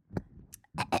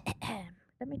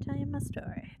 Let me tell you my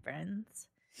story, friends.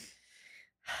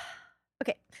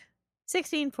 Okay.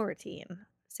 1614,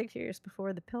 6 years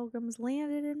before the Pilgrims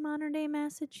landed in modern day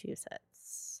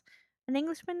Massachusetts. An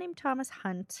Englishman named Thomas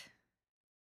Hunt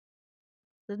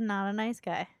is not a nice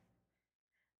guy.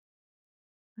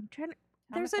 I'm trying to.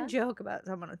 There's Thomas a Hunt? joke about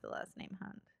someone with the last name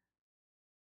Hunt.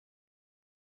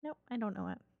 Nope, I don't know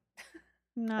it.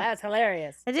 Not. That's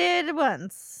hilarious. I did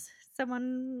once.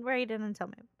 Someone write in and tell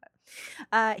me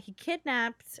about it. He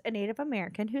kidnapped a Native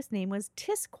American whose name was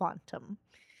Tisquantum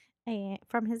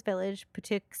from his village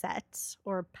Patuxet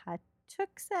or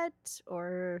Patuxet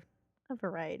or a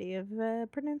variety of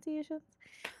pronunciations,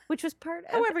 which was part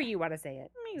of However you want to say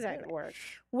it. exactly, It works.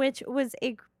 which was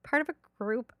part of a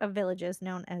group of villages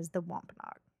known as the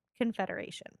Wampanoag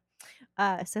Confederation.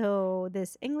 So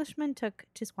this Englishman took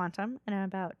Tisquantum and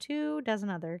about 24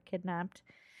 other kidnapped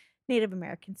Native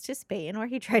Americans to Spain, where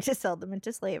he tried to sell them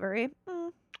into slavery.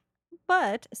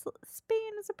 But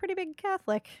Spain is a pretty big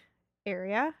Catholic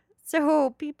area. So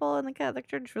people in the Catholic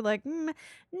Church were like,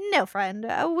 no, friend,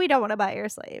 we don't want to buy your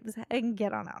slaves and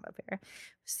get on out of here.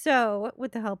 So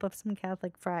with the help of some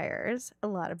Catholic friars, a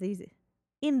lot of these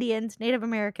Indians, Native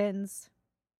Americans,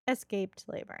 escaped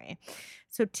slavery.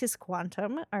 So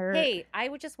Tisquantum are... Hey, I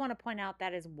would just want to point out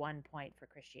that is 1 point for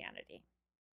Christianity.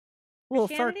 well,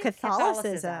 for Christianity?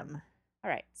 Catholicism. All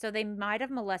right. So they might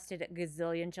have molested a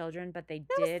gazillion children, but they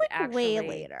That was did like actually. way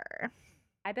later.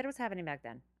 I bet it was happening back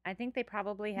then. I think they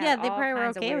probably had Yeah, they all probably were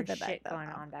kinds okay of with weird it back shit then, going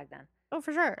though. on back then. Oh,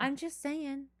 for sure. I'm just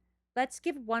saying. Let's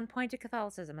give 1 point to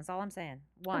Catholicism. That's all I'm saying.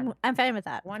 One. I'm fine with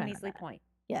that. I'm One fine with measly that. point.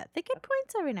 Yeah, they get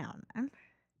points every now and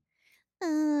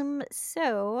then.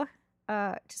 So,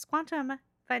 Tisquantum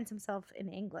finds himself in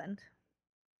England.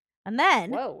 And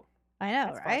then, Whoa. I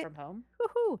know, That's right? far from home.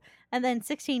 Woohoo. And then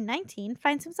 1619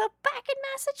 finds himself back in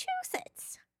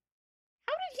Massachusetts.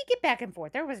 How did he get back and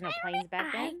forth? There was no planes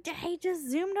back then. I just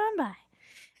zoomed on by.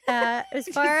 As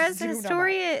far as Zoomed on by.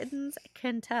 historians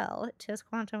can tell,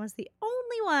 Tisquantum was the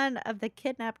only one of the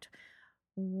kidnapped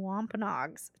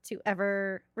Wampanoags to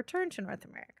ever return to North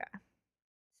America.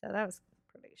 So that was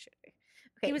pretty shitty.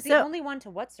 Okay, He was so the only one to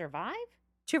what, survive?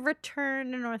 to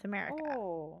return to North America.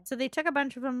 Oh. So they took a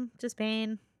bunch of them to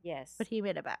Spain, Yes. but he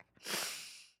made it back.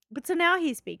 But so now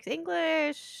he speaks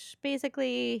English.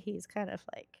 Basically, he's kind of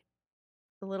like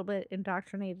a little bit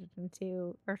indoctrinated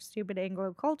into our stupid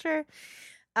Anglo culture.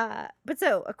 But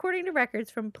so, according to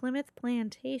records from Plymouth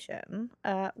Plantation,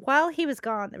 while he was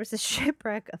gone, there was a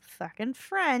shipwreck of fucking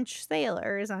French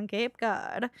sailors on Cape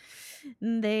Cod.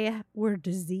 And they were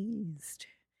diseased.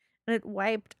 And it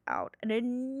wiped out an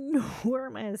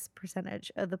enormous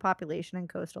percentage of the population in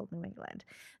coastal New England.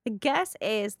 The guess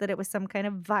is that it was some kind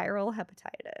of viral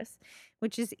hepatitis,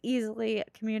 which is easily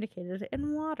communicated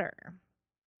in water.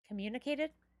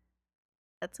 Communicated?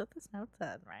 That's what this note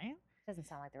said, right? Doesn't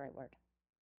sound like the right word.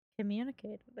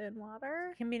 Communicated in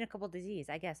water? Communicable disease,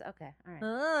 I guess. Okay. All right.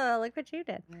 Oh, look what you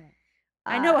did. All right.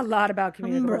 I know a lot about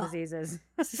communicable bruh. diseases.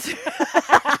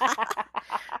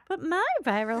 But my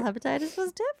viral hepatitis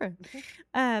was different.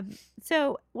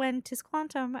 So when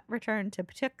Tisquantum returned to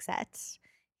Patuxet,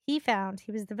 he found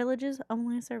he was the village's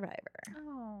only survivor.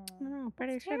 Oh, Oh,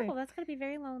 pretty that's terrible. shitty. That's gonna be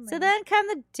very lonely. So then come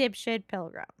the dipshit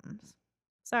pilgrims.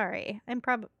 Sorry, I'm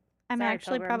Sorry,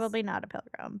 actually pilgrims. probably not a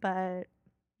pilgrim, but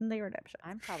they were dipshits.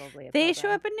 I'm probably a They show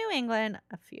pilgrim. up in New England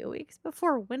a few weeks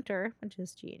before winter, which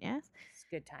is genius. It's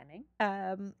good timing.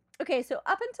 Okay, so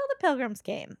up until the Pilgrims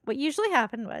came, what usually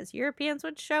happened was Europeans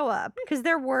would show up because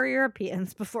there were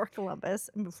Europeans before Columbus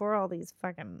and before all these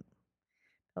fucking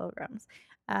pilgrims.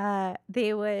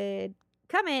 They would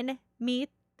come in, meet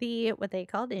the what they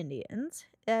called Indians,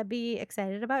 be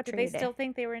excited about Did trading. they still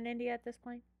think they were in India at this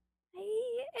point?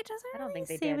 It doesn't I don't really think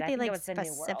they say did. what I they think it like was the New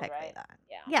World, specifically right? that.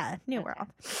 Yeah. Yeah, New Okay.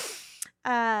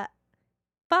 World.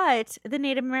 But the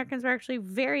Native Americans were actually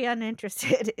very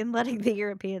uninterested in letting the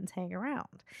Europeans hang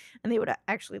around. And they would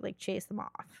actually like chase them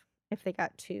off if they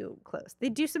got too close.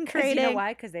 They'd do some Because trading. you know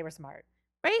why? Because they were smart.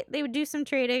 Right? They would do some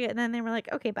trading and then they were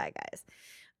like, okay, bye guys.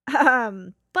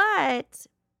 But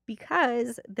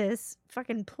because this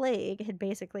fucking plague had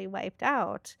basically wiped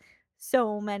out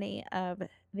so many of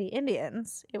the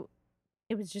Indians,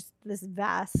 it was just this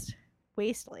vast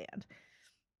wasteland.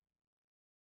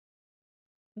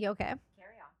 You okay?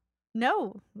 Carry on.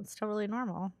 No, it's totally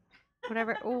normal.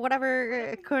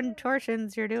 Whatever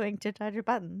contortions you're doing to touch your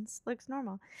buttons looks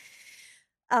normal.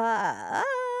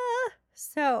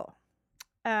 So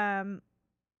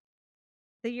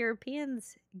the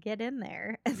Europeans get in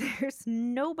there, and there's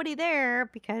nobody there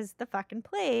because the fucking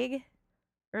plague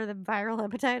or the viral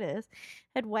hepatitis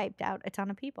had wiped out a ton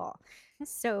of people.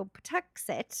 So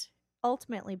Pawtuxet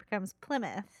ultimately becomes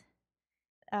Plymouth.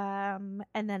 And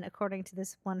then, according to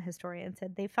this one historian,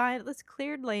 said they find this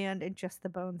cleared land and just the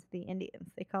bones of the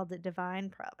Indians. They called it divine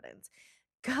providence.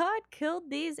 God killed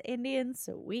these Indians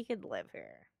so we could live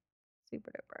here.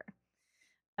 Super duper.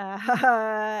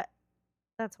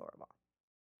 That's horrible.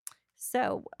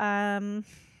 So, wait.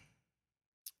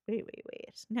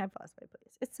 Now I've lost my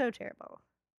place. It's so terrible.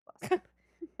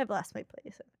 I've lost my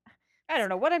place. I don't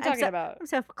know what I'm talking about. I'm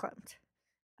so verklempt.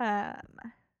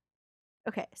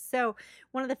 Okay, so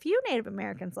one of the few Native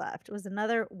Americans left was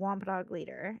another Wampanoag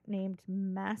leader named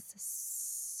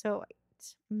Massasoit.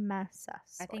 I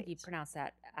think you pronounced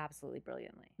that absolutely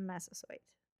brilliantly. Massasoit.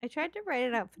 I tried to write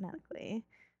it out phonetically,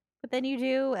 but then you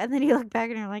do, and then you look back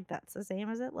and you're like, that's the same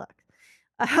as it looked.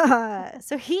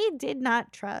 So he did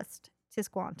not trust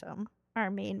Tisquantum,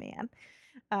 our main man.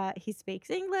 He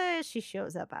speaks English. He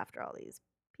shows up after all these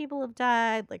people have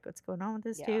died. Like, what's going on with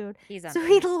this dude? So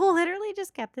he literally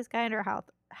just kept this guy under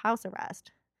house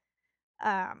arrest.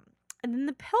 And then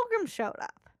the Pilgrims showed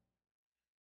up.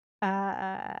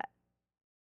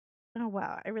 Oh,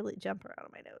 wow. I really jump around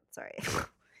on my notes. Sorry.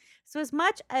 So as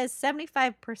much as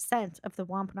 75% of the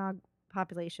Wampanoag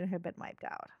population had been wiped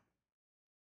out.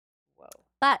 Whoa.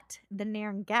 But the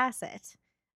Narragansett,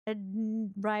 a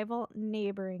rival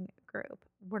neighboring group,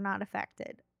 were not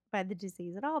affected by the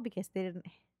disease at all because they didn't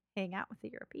hang out with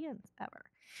the Europeans ever.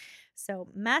 So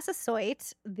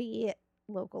Massasoit, the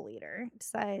local leader,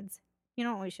 decides, you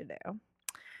know what we should do?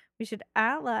 We should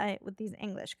ally with these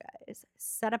English guys,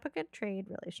 set up a good trade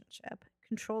relationship,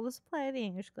 control the supply of the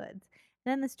English goods.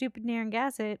 Then the stupid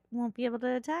Narragansett won't be able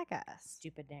to attack us.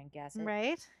 Stupid Narragansett.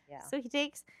 Right? Yeah. So he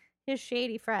takes his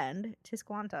shady friend,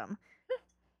 Tisquantum,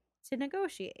 to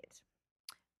negotiate.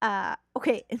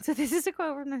 Okay, and so this is a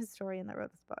quote from the historian that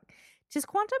wrote this book.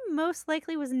 Tisquantum most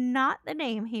likely was not the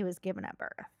name he was given at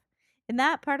birth. In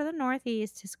that part of the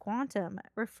Northeast, Tisquantum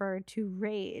referred to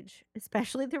rage,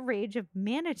 especially the rage of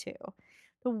Manitou,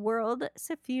 the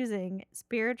world-suffusing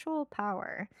spiritual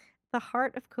power, the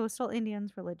heart of coastal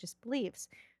Indians' religious beliefs.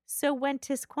 So when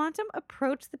Tisquantum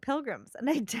approached the Pilgrims and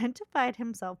identified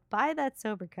himself by that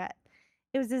sobriquet,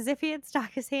 it was as if he had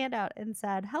stuck his hand out and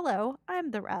said, "Hello,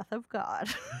 I'm the wrath of God."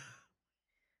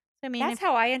 I mean, that's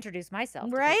how I introduce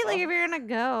myself. Right? Like if you're gonna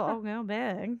go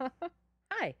big.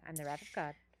 Hi, I'm the wrath of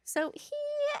God. So he,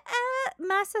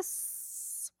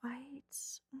 Massasoit.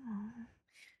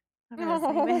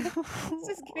 This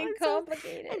is getting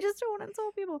complicated. I just don't want to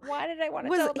insult people. Why did I want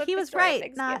to tell them He was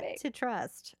right not to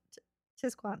trust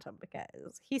Tisquantum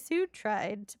because he soon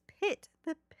tried to pit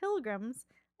the Pilgrims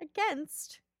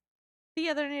against the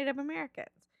other Native Americans.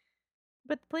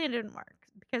 But the plan didn't work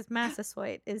because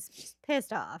Massasoit is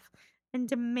pissed off and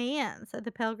demands that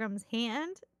the Pilgrims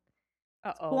hand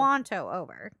Squanto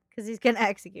over because he's going to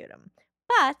execute him.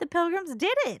 But the Pilgrims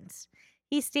didn't.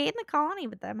 He stayed in the colony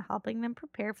with them, helping them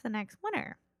prepare for the next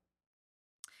winter.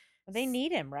 Well, they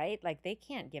need him, right? Like, they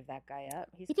can't give that guy up.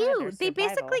 They do. They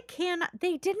basically cannot.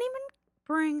 They didn't even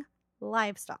bring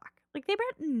livestock. Like, they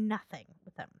brought nothing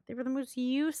with them. They were the most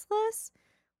useless,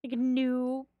 like,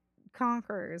 new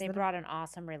conquerors. They brought an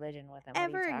awesome religion with them.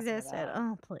 Ever existed. About?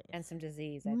 Oh, please. And some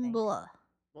disease, I think. Blah.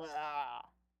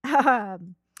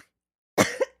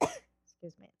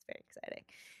 Excuse me. It's very exciting.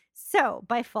 So,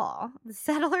 by fall, the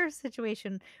settler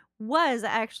situation was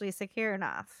actually secure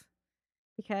enough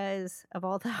because of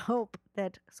all the hope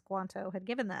that Squanto had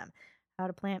given them. How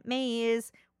to plant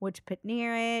maize, what to put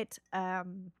near it.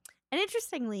 And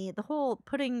interestingly, the whole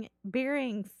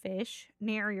burying fish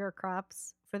near your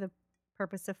crops for the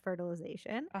purpose of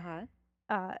fertilization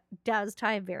does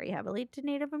tie very heavily to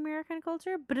Native American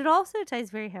culture, but it also ties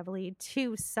very heavily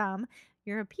to some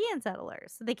European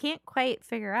settlers. So they can't quite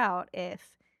figure out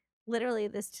if literally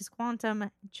this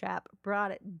Tisquantum chap brought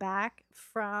it back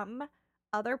from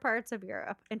other parts of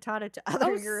Europe and taught it to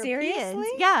other Europeans. Seriously?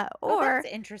 Yeah. Or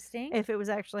that's interesting. If it was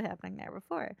actually happening there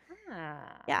before.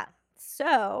 Ah. Yeah.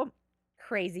 So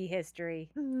crazy history.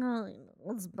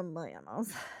 It's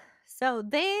bananas. So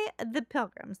the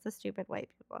Pilgrims, the stupid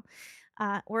white people,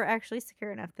 were actually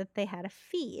secure enough that they had a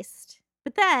feast.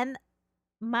 But then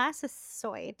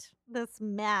Massasoit, this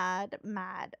mad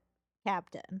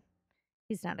captain,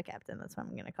 he's not a captain, that's what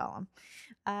I'm going to call him,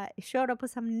 showed up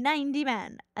with some 90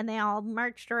 men, and they all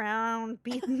marched around,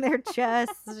 beating their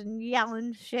chests and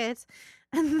yelling shit.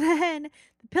 And then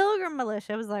the Pilgrim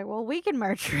militia was like, well, we can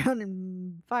march around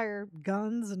and fire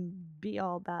guns and be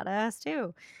all badass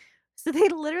too. So they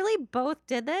literally both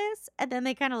did this, and then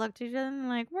they kind of looked at each other and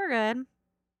like, "We're good.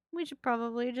 We should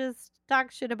probably just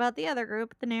talk shit about the other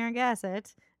group, the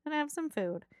Narragansett, and have some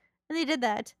food." And they did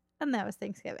that, and that was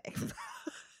Thanksgiving.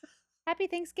 Happy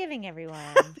Thanksgiving, everyone.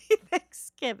 Happy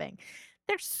Thanksgiving.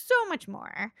 There's so much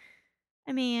more.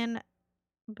 I mean,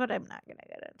 but I'm not gonna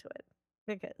get into it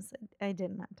because I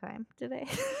didn't have time today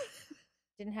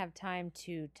Didn't have time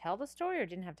to tell the story, or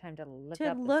didn't have time to look to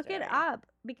up the look it story? up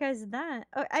because that.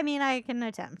 Oh, I mean, I can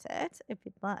attempt it if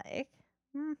you'd like.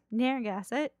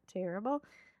 Narragansett, terrible.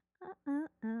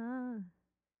 And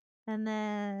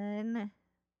then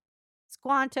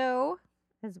Squanto,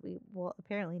 as we will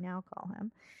apparently now call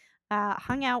him,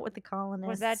 hung out with the colonists.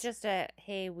 Was that just a,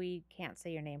 hey, we can't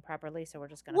say your name properly, so we're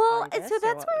just going to Well, call you this? so or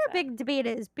that's what where was a that? big debate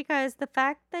is because the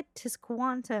fact that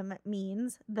Tisquantum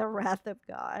means the wrath of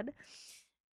God,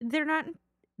 they're not,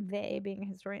 they being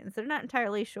historians, they're not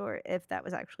entirely sure if that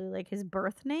was actually like his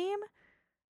birth name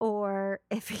or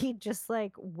if he just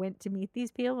like went to meet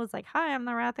these people and was like, "Hi, I'm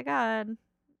the wrath of God.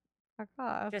 Fuck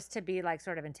off." Just to be like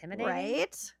sort of intimidating?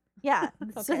 Right? Yeah.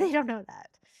 So Okay. they don't know that.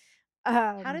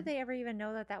 How did they ever even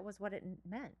know that that was what it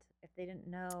meant if they didn't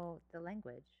know the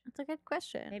language? That's a good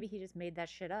question. Maybe he just made that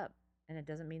shit up, and it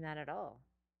doesn't mean that at all.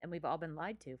 And we've all been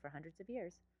lied to for hundreds of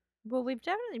years. Well, we've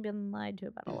definitely been lied to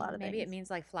about a lot of Maybe things. it means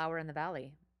like flower in the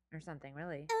valley or something,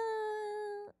 really.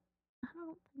 I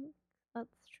don't think that's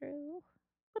true.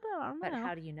 But I don't know. But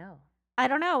how do you know? I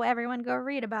don't know. Everyone go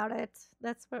read about it.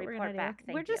 That's what we're Report gonna back.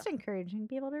 do. We're Thank just you. encouraging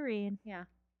people to read. Yeah.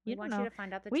 You We don't want know. you to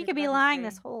find out the We truth could be about lying history.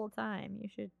 this whole time. You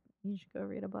should go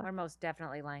read a book. We're most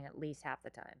definitely lying at least half the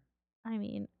time. I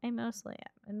mean, I mostly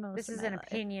am. In most This of is my an life.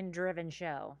 opinion-driven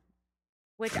show,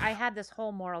 which I had this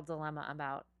whole moral dilemma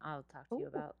about. I'll talk to you Ooh.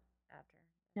 about after.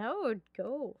 No,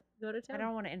 go to town. I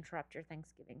don't want to interrupt your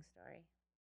Thanksgiving story.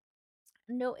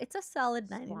 No, it's a solid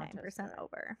Squanto 99% story.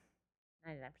 over.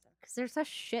 99%. Because there's a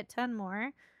shit ton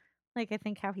more. Like I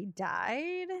think how he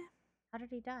died. How did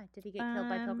he die? Did he get killed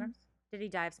by pilgrims? Did he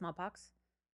die of smallpox?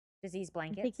 Disease I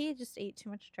blankets? think he just ate too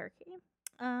much turkey.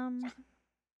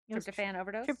 It was Tryptophan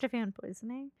overdose? Tryptophan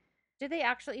poisoning. Did they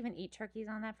actually even eat turkeys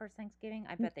on that first Thanksgiving?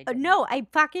 I bet they did. No, I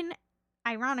fucking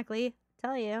ironically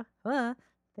tell you,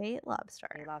 they ate lobster.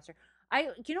 They ate lobster. I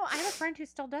have a friend who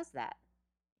still does that.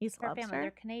 He's Her lobster. family,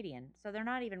 they're Canadian, so they're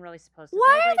not even really supposed to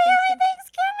Why are celebrate they Thanksgiving.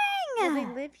 Thanksgiving? Well,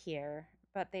 they live here,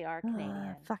 but they are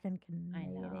Canadian. Fucking I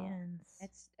know. Canadians.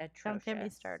 It's atrocious. Don't get me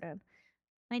started.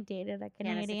 I dated a Candace, if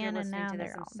you're Canadian, and listening now to this,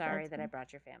 they're I'm all sorry dead that to I me.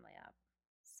 brought your family up.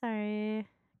 Sorry,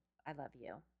 I love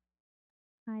you,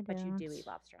 I but you do don't. eat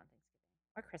lobster on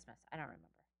Thanksgiving or Christmas. I don't remember.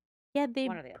 Yeah, they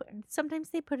One or the other.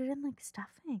 sometimes they put it in like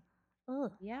stuffing.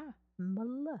 Ugh. Yeah,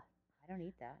 Blah. I don't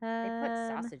eat that. They put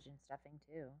sausage in stuffing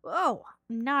too. Oh,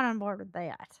 I'm not on board with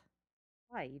that.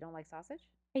 Why? You don't like sausage?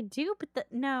 I do, but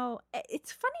no.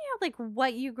 It's funny how like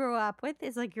what you grow up with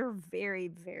is like your very,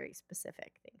 very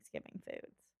specific Thanksgiving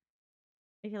foods.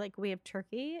 I feel like we have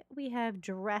turkey, we have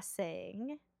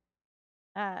dressing,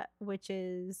 which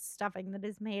is stuffing that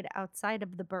is made outside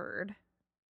of the bird.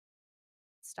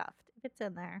 Stuffed if it's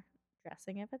in there,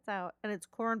 dressing if it's out, and it's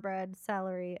cornbread,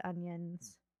 celery,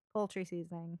 onions, poultry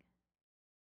seasoning.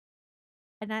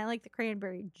 And I like the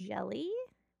cranberry jelly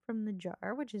from the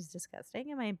jar, which is disgusting.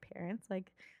 And my parents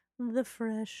like the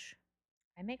fresh.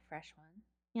 I make fresh one.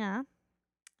 Yeah.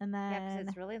 And Yeah, because then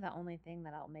it's really the only thing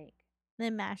that I'll make.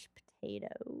 mashed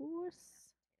potatoes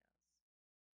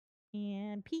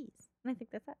and peas. And I think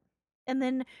that's it. And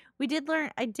then I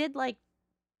did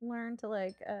learn to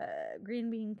like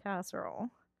green bean casserole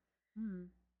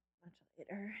much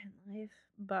later in life.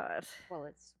 But Well,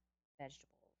 it's vegetables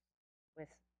with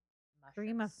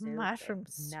cream of mushroom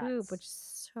soup, nuts. which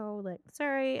is so like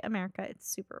sorry, America,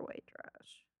 it's super white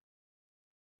trash.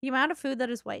 The amount of food that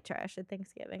is white trash at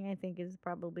Thanksgiving, I think, is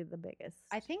probably the biggest.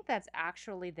 I think that's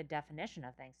actually the definition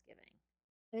of Thanksgiving.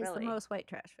 It's really. the most white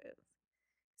trash food.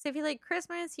 So if you like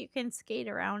Christmas, you can skate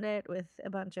around it with a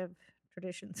bunch of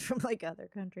traditions from like other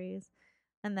countries.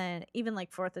 And then even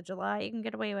like 4th of July, you can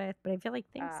get away with. But I feel like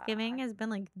Thanksgiving has been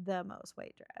like the most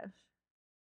white trash.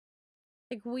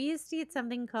 Like we used to eat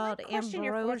something called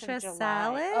ambrosia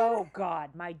salad. Oh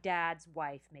God, my dad's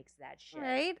wife makes that shit.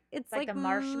 Right? It's like the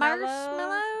marshmallows.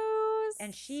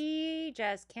 And she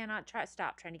just cannot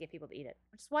stop trying to get people to eat it.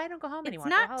 Which is why I don't go home anymore.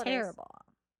 It's for the not holidays. terrible.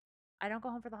 I don't go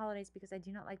home for the holidays because I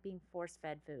do not like being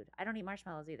force-fed food. I don't eat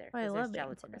marshmallows either. I Because love there's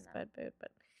being gelatin in them. force-fed food,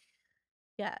 but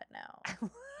yeah, no.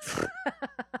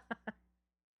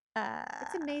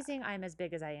 It's amazing I'm as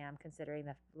big as I am considering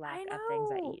the lack I of things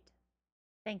I know. eat.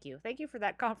 Thank you. Thank you for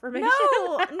that confirmation.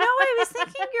 No, I was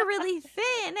thinking you're really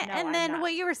thin, No, and I'm then not.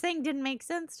 what you were saying didn't make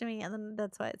sense to me, and then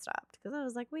that's why I stopped because I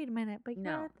was like, wait a minute, but you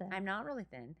No, are thin. I'm not really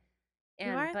thin. You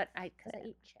are But because I thin.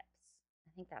 eat chips. I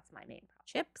think that's my main problem.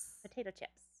 Chips. Potato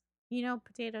chips. You know,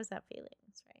 potatoes have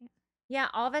feelings, right? Yeah,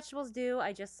 all vegetables do.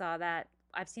 I just saw that.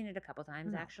 I've seen it a couple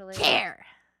times No actually. care.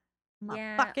 I'm a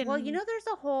Yeah. fucking. Well,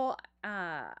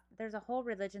 there's a whole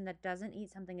religion that doesn't eat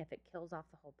something if it kills off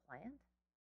the whole plant.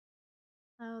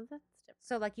 Oh, that's different.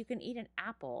 So like you can eat an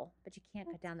apple, but you can't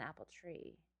cut down the apple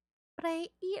tree. But I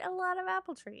eat a lot of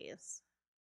apple trees.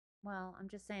 Well, I'm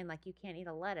just saying like you can't eat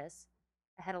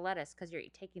a head of lettuce because you're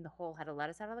taking the whole head of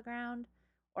lettuce out of the ground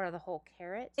or the whole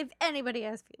carrot. If anybody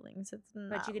has feelings, it's not.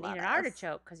 But you can eat an lettuce.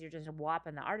 artichoke because you're just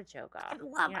whopping the artichoke off.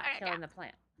 love You're not killing artichoke. the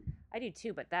plant. I do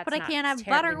too, but that's But I not can't have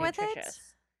terribly butter with it?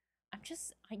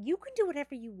 nutritious. You can do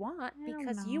whatever you want I don't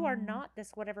because you are know. not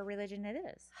this whatever religion it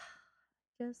is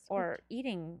Just or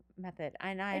eating method.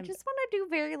 And I I'm just want to do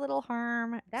very little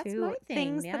harm That's to my thing,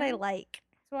 things that I yeah. like.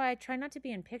 that's why I try not to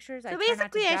be in pictures. I So try not to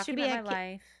basically, I should be document my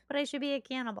a life. But I should be a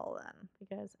cannibal then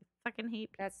because I fucking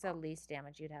hate people. That's the least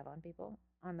damage you'd have on people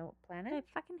on the I planet.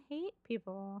 fucking hate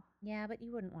people. Yeah, but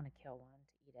you wouldn't want to kill one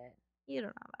to eat it. You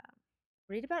don't know that.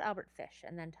 Read about Albert Fish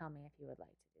and then tell me if you would like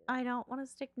to do that. I don't want to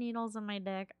stick needles in my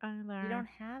dick either. You don't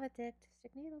have a dick to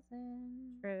stick needles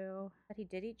in. True. But he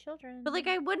did eat children. But like,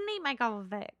 I wouldn't eat Michael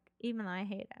Vick, even though I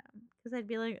hate him, because I'd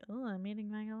be like, oh, I'm eating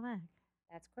Michael Vick.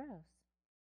 That's gross.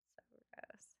 So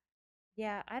gross.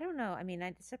 Yeah, I don't know. I mean,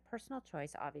 it's a personal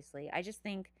choice, obviously. I just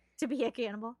think To be a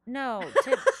cannibal. no,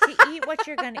 to eat what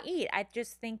you're going to eat. I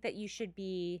just think that you should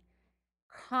be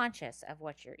conscious of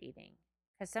what you're eating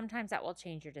because sometimes that will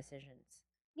change your decisions.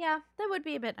 Yeah, that would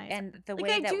be a bit nicer. And the like,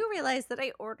 way I that do realize that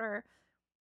I order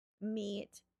meat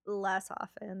less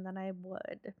often than I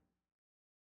would.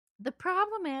 The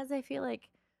problem is, I feel like,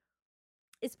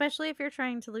 especially if you're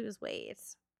trying to lose weight,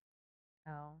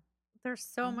 oh, there's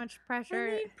so much I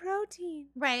pressure, need protein.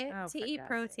 right? Oh, to for eat God's sake.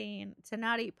 protein, to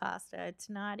not eat pasta,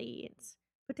 to not eat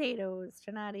potatoes,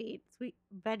 to not eat sweet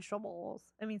vegetables.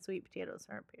 I mean, sweet potatoes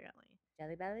are apparently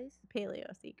Jelly bellies?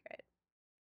 paleo secret.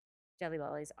 Jelly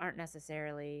bellies aren't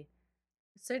necessarily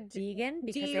So, vegan do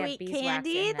because you they have eat beeswax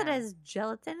candy in that them. has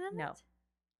gelatin in No.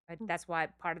 it? That's why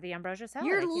part of the ambrosia salad.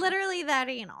 You're I keep- literally that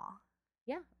anal.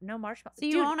 Yeah, no marshmallow. So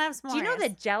you Dude, won't have s'mores. do you know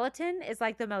that gelatin is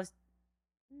like the most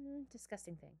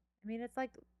disgusting thing? I mean, it's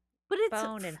like But it's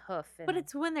bone and hoof. And, But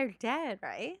it's when they're dead,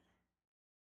 right?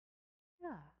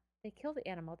 yeah, they kill the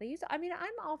animal. They use. I mean,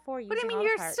 I'm all for using. But I mean, all the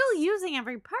you're parts. still using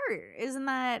every part. Isn't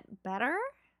that better?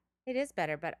 It is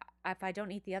better, but if I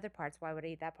don't eat the other parts, why would I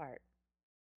eat that part?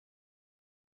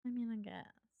 I mean, I guess.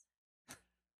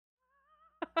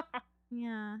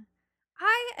 Yeah.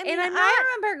 I mean, And I'm I not-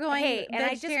 remember going. Hey, and I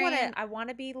just want vegetarian- to.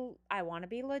 I want to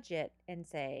be legit and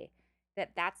say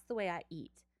that that's the way I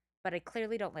eat. But I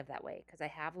clearly don't live that way because I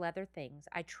have leather things.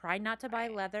 I try not to buy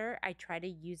leather. I try to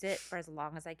use it for as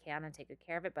long as I can and take good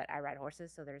care of it. But I ride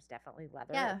horses, so there's definitely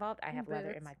leather Yeah, involved. I and have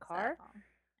leather in boots my and car.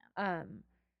 stuff.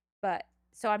 But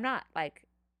so I'm not like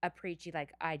a preachy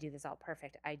like I do this all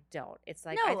perfect. I don't. It's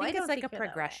like No, I I think don't it's like think a you're that way.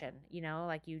 progression. You know,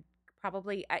 like you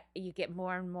probably you get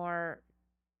more and more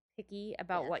picky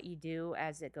about Yes. what you do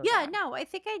as it goes. Yeah, on. no, I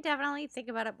think I definitely think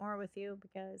about it more with you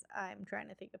because I'm trying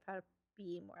to think of how to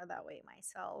be more that way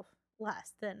myself,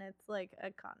 less than it's like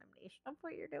a condemnation of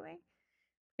what you're doing.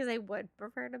 Because I would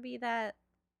prefer to be that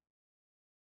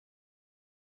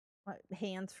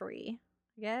hands free,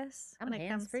 I guess. I'm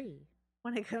hands free.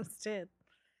 When it comes to,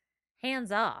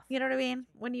 Hands off. you know what I mean?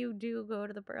 When you do go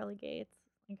to the pearly gates,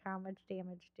 like how much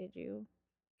damage did you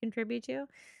contribute to?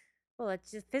 Well,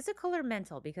 it's just physical or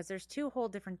mental because there's two whole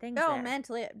different things. Oh, there.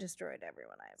 mentally, I've destroyed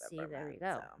everyone I've See, ever there met. you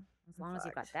go. So, As long as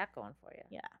you got fucked. that going for you.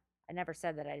 Yeah. I never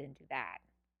said that I didn't do that.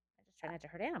 I just try not to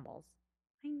hurt animals.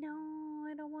 I know.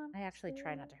 I don't want I actually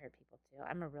try not to hurt people too.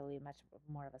 I'm a really much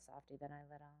more of a softie than I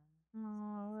let on.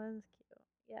 Oh, that's cute.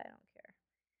 Yeah, I don't care.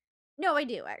 No, I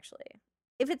do actually.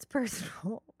 If it's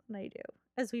personal, then I do.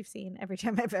 As we've seen, every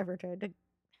time I've ever tried to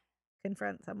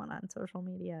confront someone on social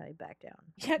media, I back down.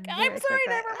 Yeah, very I'm sorry, quickly.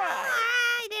 never mind.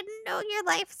 I didn't know your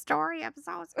life story. I'm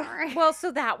so sorry. Well,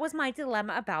 so that was my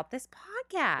dilemma about this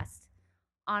podcast.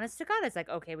 Honest to God, it's like,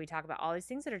 okay, we talk about all these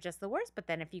things that are just the worst, but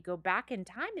then if you go back in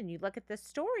time and you look at the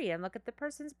story and look at the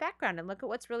person's background and look at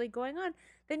what's really going on,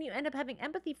 then you end up having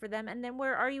empathy for them. And then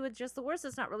where are you with just the worst?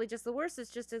 It's not really just the worst.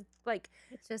 It's just a like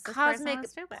It's just this person cosmic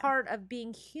was stupid. part of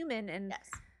being human, and Yes.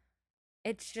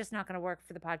 it's just not going to work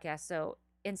for the podcast. So,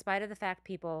 in spite of the fact,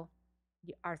 people,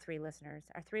 our three listeners,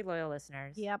 our three loyal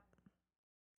listeners, Yep.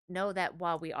 know that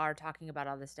while we are talking about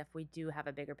all this stuff, we do have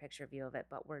a bigger picture view of it,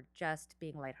 but we're just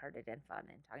being lighthearted and fun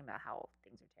and talking about how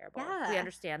things are terrible. We Yeah.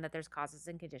 understand that there's causes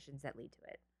and conditions that lead to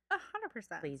it.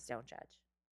 100%. Please don't judge,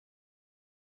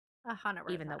 100%.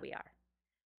 even though we are.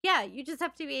 Yeah, you just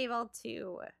have to be able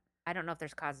to. I don't know if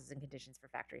there's causes and conditions for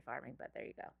factory farming, but there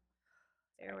you go.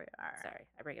 There we are. Sorry,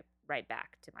 I bring it right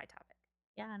back to my topic.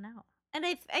 Yeah, no. And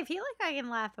I feel like I can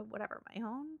laugh at whatever my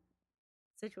own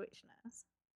situation is.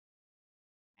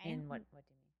 Right? In what do you mean?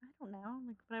 I don't know,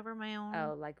 like whatever my own.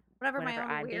 Oh, like whatever my whenever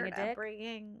own I'm being a weird dick?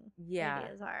 upbringing Yeah.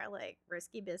 ideas are. Like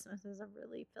Risky Business is a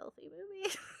really filthy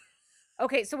movie.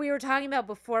 Okay, so we were talking about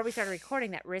before we started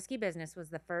recording that Risky Business was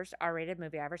the first R-rated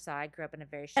movie I ever saw. I grew up in a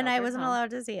very sheltered And I wasn't home. allowed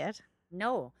to see it.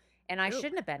 No, and I Ooh.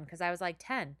 shouldn't have been because I was like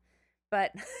 10.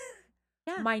 But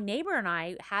Yeah. my neighbor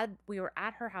and we were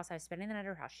at her house. I was spending the night at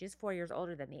her house. She's 4 years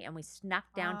older than me, and we snuck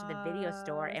down to the video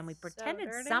store and we so pretended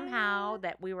dirty. somehow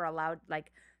that we were allowed,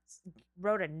 like,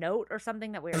 wrote a note or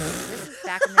something that we were. This is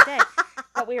back in the day.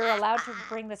 But we were allowed to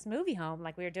bring this movie home,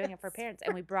 like we were doing it for parents,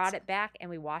 and we brought it back and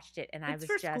we watched it, and I It's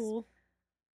was for just school.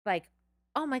 like,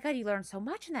 oh my God, you learned so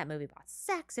much in that movie about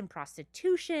sex and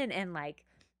prostitution and like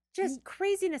just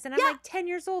craziness. And I'm Yeah. like 10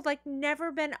 years old, like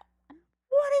never been,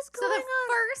 what is So going the on?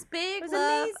 first big It was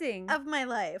love amazing. of my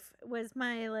life was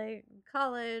my like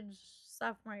college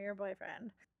sophomore year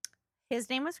boyfriend. His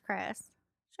name was Chris.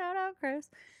 Shout out Chris.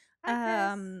 Hi,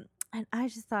 Chris. And I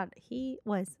just thought he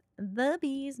was the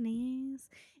bee's knees.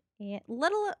 And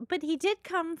but he did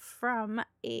come from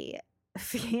a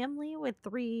family with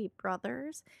 3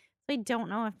 brothers. So I don't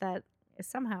know if that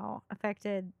somehow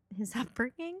affected his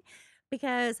upbringing,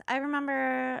 because I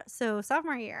remember, so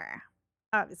sophomore year,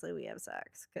 obviously we have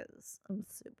sex because I'm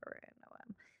super into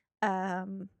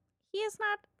him.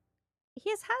 He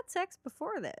has had sex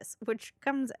before this, which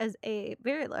comes as a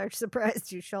very large surprise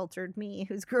to sheltered me,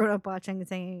 who's grown up watching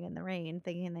Singing in the Rain,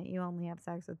 thinking that you only have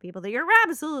sex with people that you're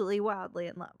absolutely wildly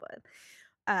in love with.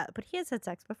 But he has had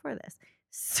sex before this.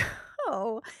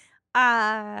 So,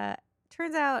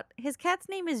 turns out his cat's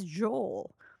name is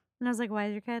Joel. And I was like, why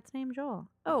is your cat's name Joel?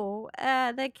 Oh,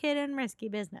 the kid in Risky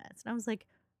Business. And I was like,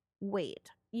 wait,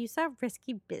 you saw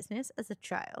Risky Business as a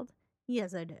child?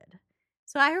 Yes, I did.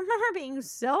 So I remember being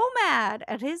so mad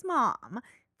at his mom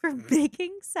for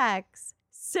making sex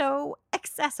so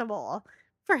accessible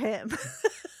for him.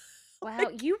 Wow,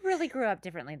 you really grew up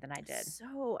differently than I did.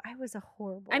 So I was a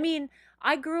horrible. I mean,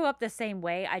 I grew up the same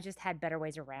way. I just had better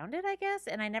ways around it, I guess,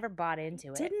 and I never bought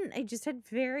into it. I just had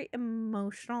very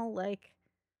emotional, like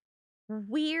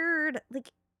weird, like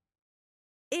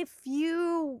if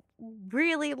you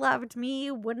really loved me,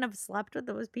 you wouldn't have slept with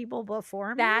those people before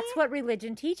me. That's what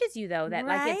religion teaches you, though, that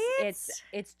like it's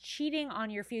Right? it's cheating on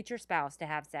your future spouse to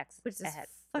have sex Which just ahead.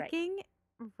 Right. fucking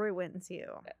ruins you.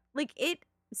 Like it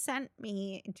sent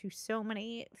me into so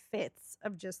many fits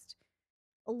of just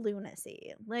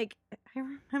lunacy. Like I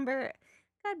remember,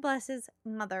 God bless his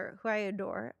mother, who I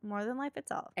adore more than life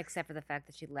itself. Except for the fact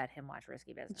that she let him watch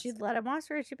Risky Business. She'd let him watch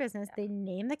Risky Business. Yeah. They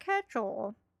named the cat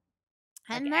Joel.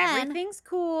 Like, And then everything's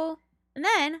cool.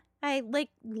 I like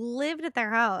lived at their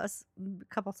house a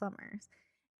couple summers.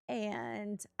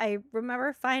 And I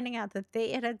remember finding out that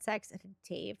they had had sex at a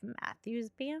Dave Matthews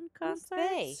Band Who's concert.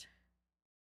 they?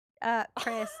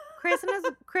 Chris and his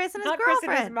Not Chris and his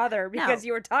girlfriend. mother, because No.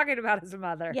 you were talking about his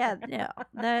mother. Yeah, no,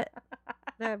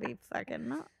 that'd be fucking.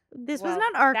 No. This was Well,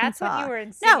 not Arkansas. That's what you were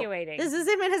insinuating. This is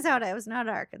in Minnesota. It was not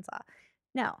Arkansas.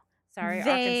 No, Sorry,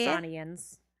 they-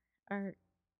 Arkansanians. Arkansasians.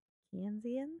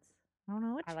 I don't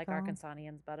know what I you like call 'em.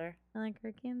 Arkansanians better. I like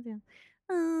Arkansasians.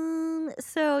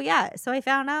 So yeah, so I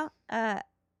found out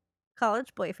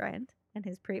college boyfriend and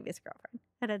his previous girlfriend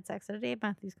had sex at a Dave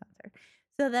Matthews concert.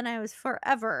 So then I was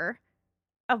forever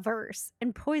averse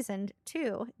and poisoned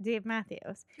to Dave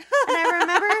Matthews. And I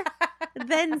remember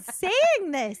then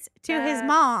saying this to his That's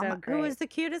mom, so who was great. the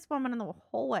cutest woman in the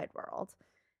whole wide world.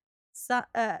 So,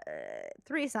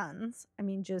 3 sons. I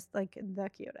mean, just like the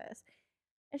cutest.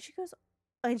 And she goes,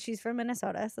 and she's from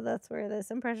Minnesota, so that's where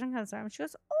this impression comes from. She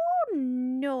goes, oh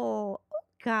no, oh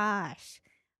gosh.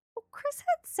 Oh, Chris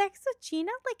had sex with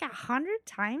Gina like 100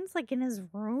 times, like in his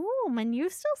room, and you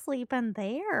still sleep in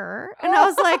there. And I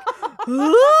was like,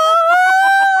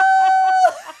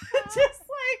 just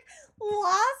like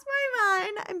lost my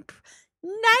mind. I'm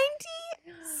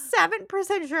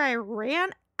 97% sure I ran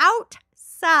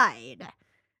outside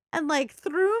and like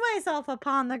threw myself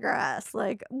upon the grass.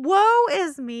 Like, woe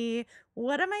is me.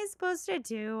 What am I supposed to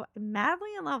do? I'm madly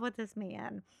in love with this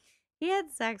man. He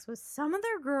had sex with some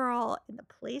other girl in the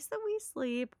place that we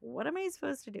sleep. What am I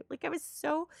supposed to do? Like, I was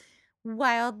so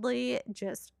wildly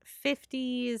just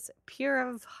 50s, pure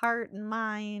of heart and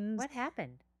mind. What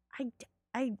happened? I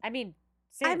mean,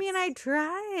 I mean, I since.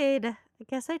 tried. I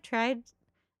guess I tried.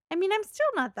 I mean, I'm still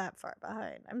not that far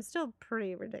behind. I'm still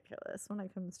pretty ridiculous when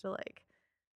it comes to like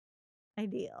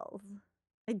ideals,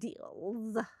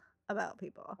 ideals about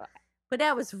people. Well, But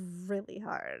that was really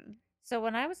hard. So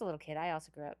when I was a little kid, I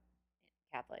also grew up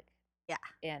Catholic, Yeah.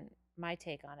 and my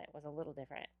take on it was a little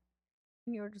different.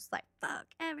 And you were just like, fuck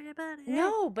everybody.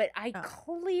 No, but I Oh.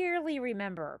 clearly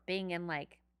remember being in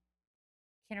like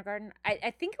kindergarten.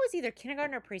 I think it was either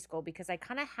kindergarten or preschool because I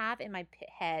kind of have in my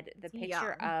head the It's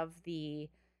picture young. of the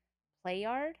play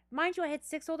yard. Mind you, I had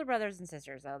 6 older brothers and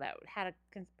sisters, though, that had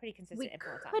a pretty consistent We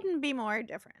influence on me. couldn't be more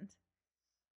different.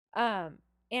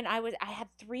 And I had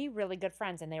 3 really good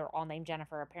friends, and they were all named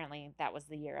Jennifer. Apparently, that was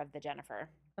the year of the Jennifer.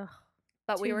 Ugh,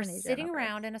 But we too were many sitting Jennifers.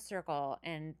 around in a circle,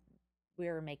 and we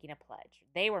were making a pledge.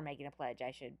 They were making a pledge,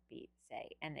 I should say,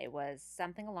 and it was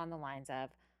something along the lines of,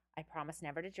 "I promise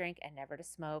never to drink and never to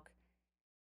smoke,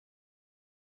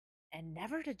 and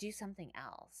never to do something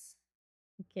else."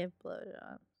 Give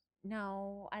blowjobs.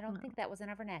 No, I don't No. think that was in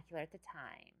our vernacular at the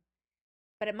time.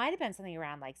 But it might have been something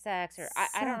around like sex, or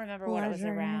I don't remember what it was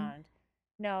Self-pleasuring. around.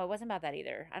 No, it wasn't about that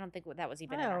either. I don't think that was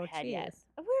even in our Oh, head yet. jeez.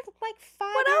 We're like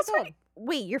 5 What years else? old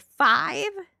Wait, you're 5?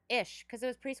 ish, because it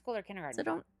was preschool or kindergarten. So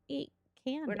don't eat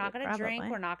candy. We're not going to drink.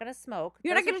 probably. We're not going to smoke.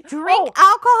 You're not Those going are- to drink Oh,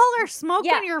 alcohol or smoke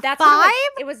yeah, when you're that's 5? what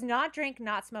it was. It was not drink,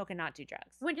 not smoke, and not do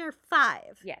drugs. When you're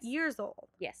 5 Yes. years old.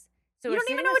 Yes. So You we're don't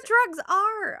even sitting know in what drugs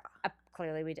are.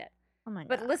 clearly we did. Oh my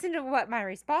But god. listen to what my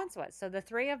response was. So the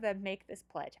 3 of them make this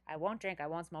pledge. I won't drink, I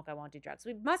won't smoke, I won't do drugs.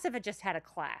 We must have just had a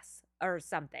class or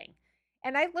something.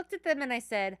 And I looked at them and I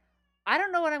said, I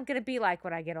don't know what I'm going to be like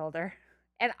when I get older.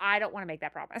 And I don't want to make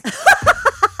that promise.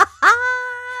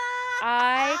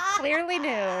 I clearly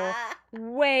knew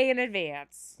way in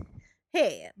advance.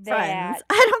 Hey, that- friends,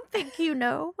 I don't think you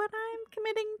know what I'm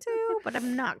committing to, but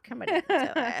I'm not committing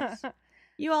to it.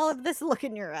 You all have this look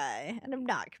in your eye, and I'm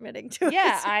not committing to it.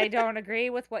 Yeah, I don't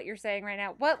agree with what you're saying right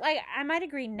now. Well, like I might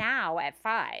agree now at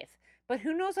 5, but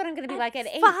who knows what I'm going to be like at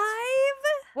 8. 5?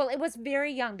 Well, it was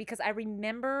very young because I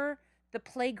remember the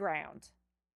playground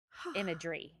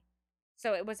imagery.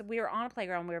 So it was, we were on a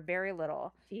playground, we were very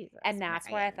little, Jesus, and that's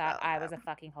why I Marion, thought I grow was a up.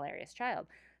 fucking hilarious child.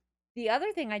 The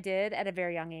other thing I did at a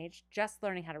very young age, just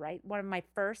learning how to write, one of my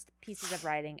first pieces of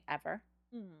writing ever,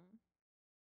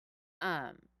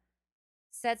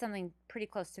 said something pretty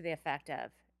close to the effect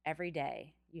of, every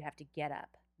day you have to get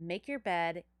up, make your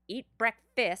bed, eat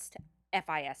breakfast,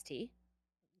 F-I-S-T,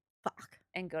 Fuck.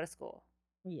 and go to school.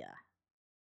 Yeah.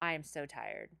 I am so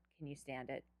tired. Can you stand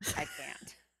it? I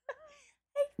can't.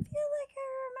 I feel like I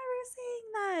remember saying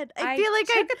that. I feel like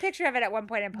took a picture of it at one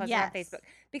point and posted it on Yes. Facebook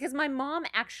because my mom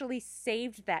actually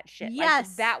saved that shit. Yes.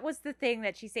 Like, that was the thing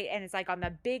that she saved, and it's like on the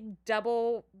big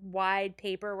double wide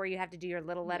paper where you have to do your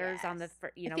little letters on the,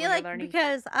 Yes. you know, I feel when like you're learning.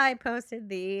 because I posted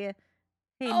the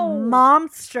Oh.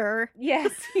 monster.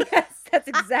 Yes, yes, that's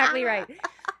exactly right.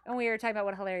 And we were talking about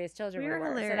what hilarious children We we were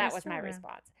were. So that hilarious was my children.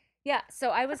 response. Yeah, so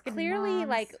I was Fucking clearly moms.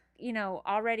 like, you know,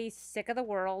 already sick of the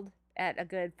world at a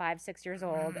good 5-6 years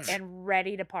old and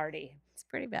ready to party. It's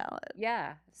pretty valid.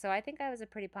 Yeah, so I think I was a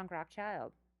pretty punk rock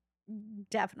child.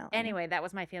 Definitely. Anyway, that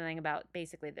was my feeling about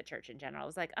basically the church in general. I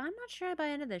was like, I'm not sure I buy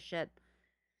into this shit.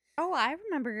 Oh, I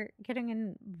remember getting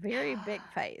in very big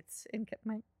fights in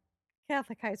my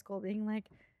Catholic high school, being like,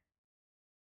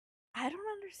 I don't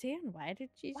understand. Why did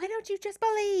Jesus? Why don't you just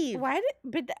believe?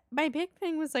 My big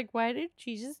thing was like, why did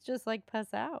Jesus just like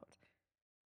pass out?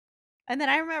 And then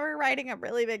I remember writing a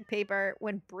really big paper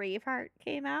when Braveheart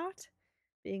came out,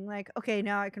 being like, okay,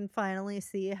 now I can finally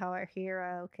see how our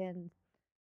hero can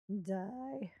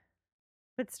die.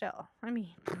 But still, I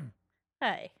mean,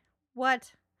 hey,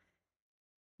 what?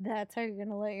 That's how you're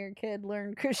gonna let your kid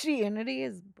learn Christianity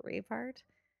is Braveheart?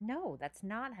 No, that's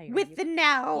not how you're With the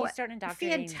now you start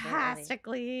indoctrinating very early.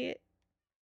 fantastically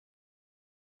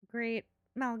great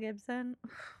Mel Gibson,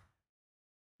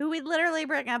 who we literally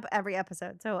bring up every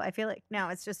episode. So I feel like now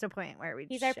it's just a point where we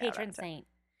He's our shout out patron to- saint.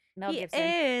 Mel He Gibson.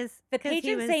 is The 'cause he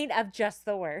patron was- saint of just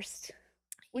the worst.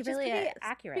 Which really is pretty is.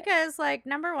 accurate. Because like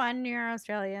number 1, you're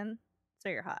Australian, so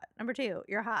you're hot. Number 2,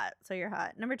 you're hot, so you're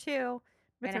hot. Number 2,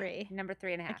 number 3, Number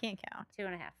 3.5. I can't count.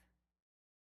 2.5.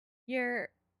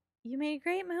 You made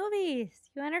great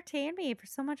movies. You entertained me for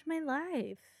so much of my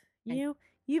life. And- You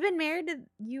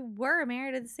were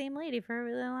married to the same lady for a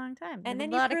really long time. And with then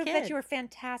a you lot of proved that kids. you were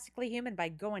fantastically human by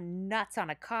going nuts on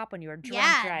a cop when you were drunk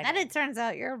yeah. driving. Then it turns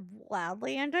out you're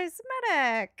loudly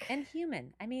anti-Semitic. And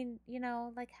human. I mean, you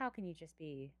know, like how can you just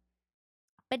be?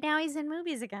 But now he's in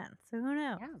movies again, so who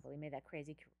knows? Yeah, well, he made that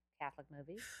crazy Catholic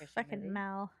movie, Christian Fucking movie.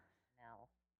 Mel. No.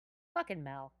 Fucking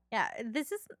Mel. Yeah,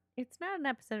 it's not an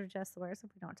episode of Just the Worst if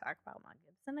we don't talk about Mel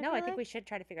Gibson. No, I think like. we should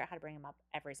try to figure out how to bring him up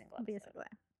every single episode. Basically.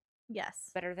 Yes.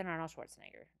 Better than Arnold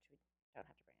Schwarzenegger, which we don't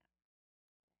have to bring up.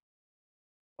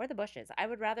 Or the Bushes. I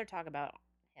would rather talk about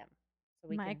him. So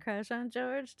we My can, crush on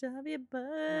George W. Bush.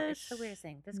 no, it's the weirdest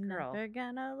thing. This girl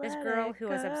Never who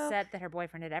was upset that her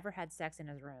boyfriend had ever had sex in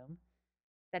his room,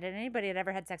 that anybody had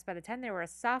ever had sex by the time they were a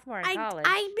sophomore in college.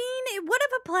 I mean, it would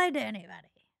have applied to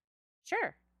anybody.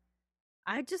 Sure.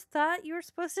 I just thought you were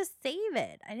supposed to save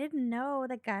it. I didn't know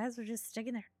that guys were just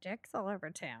sticking their dicks all over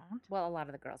town. Well, a lot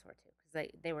of the girls were too, because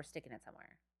they were sticking it somewhere.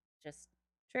 Just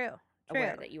True.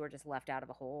 aware that you were just left out of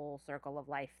a whole circle of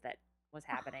life that was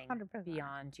happening 100%.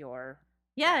 beyond your.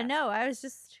 Yeah, grasp. no, I was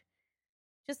just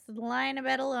lying in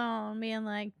bed alone, being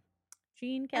like,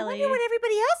 Gene I Kelly. wonder what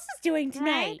everybody else is doing Right?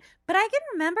 tonight. But I can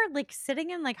remember like sitting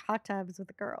in like hot tubs with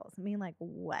the girls and being like,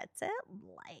 what's it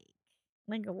like?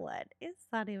 Like, what is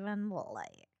that even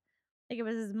like? Like, it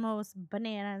was the most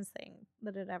bananas thing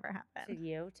that had ever To happened.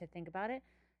 you to think about it.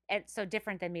 And so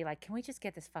different than me, like, can we just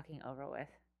get this fucking over with?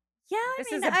 Yeah, This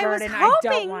I is mean, a I was burden I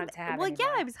hoping, don't want to have well, yeah,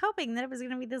 anymore. I was hoping that it was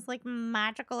going to be this like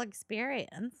magical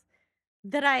experience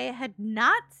that I had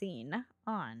not seen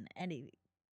on any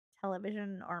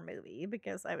television or movie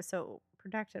because I was so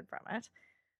protected from it.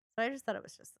 So I just thought it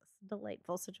was just this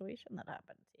delightful situation that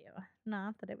happened to you.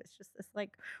 Not that it was just this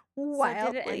like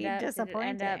wildly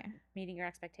disappointing. Did it end up meeting your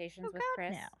expectations with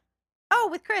Chris? No. Oh,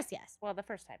 with Chris, yes. Well, the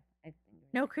first time. I think you were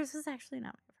No, like- Chris was actually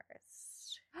not my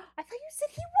first. I thought you said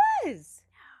he was.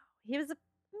 He was a.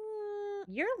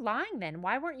 You're lying then.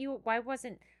 Why weren't you? Why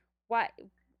wasn't. Why?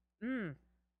 That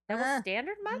was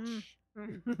standard much?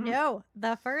 No,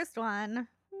 the first one.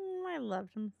 I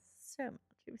loved him so much.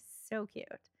 He was so cute.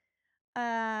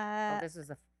 Oh, this was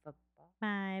a football.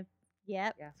 My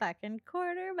Yeah. fucking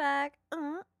quarterback.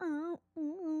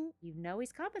 You know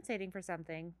he's compensating for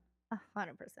something.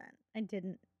 100%. I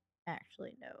didn't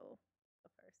actually know the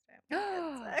first time.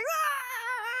 It's like,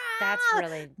 That's "Ah!"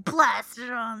 really. blasted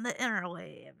on the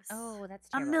interwaves. Oh, that's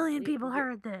a terrible. million We- people we-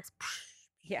 heard this.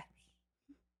 Yeah.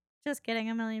 Just kidding.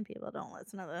 A million people don't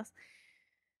listen to this.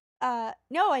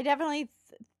 No, I definitely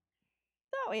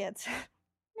thought we had.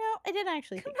 No, I didn't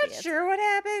actually I'm think not we had. sure what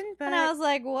happened, but And I was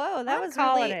like, whoa, that I'm was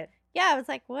calling really. it. Yeah, I was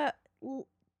like, what?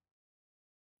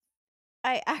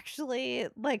 I actually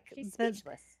like She's the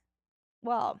speechless.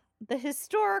 the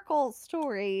historical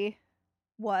story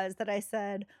was that I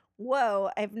said, whoa,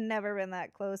 I've never been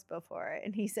that close before.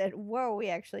 And he said, whoa, we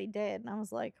actually did. And I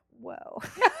was like, whoa.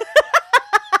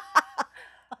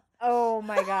 Oh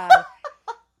my god.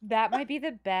 That might be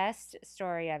the best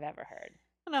story I've ever heard.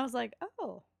 And I was like,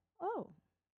 oh,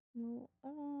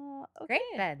 okay. Great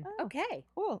then. Oh, Okay.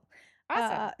 cool.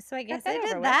 Awesome. So I guess that I over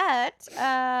did with. that.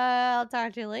 I'll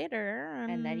talk to you later.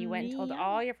 And then you went and told yeah.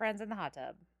 all your friends in the hot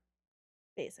tub.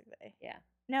 Basically. Yeah.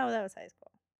 No, that was high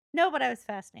school. No, but I was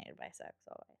fascinated by sex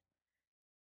always.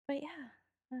 But yeah,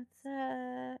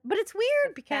 that's but it's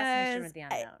weird The fascination because with the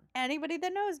unknown. anybody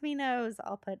that knows me knows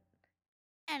I'll put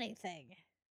anything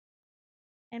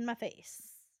in my face.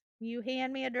 You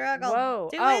hand me a drug, I'll Whoa.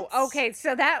 do Oh, it. okay.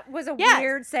 So that was a Yeah.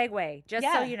 weird segue, just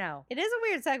so Yeah. you know. It is a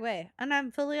weird segue, and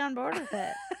I'm fully on board with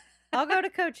it. I'll go to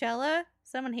Coachella.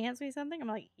 Someone hands me something. I'm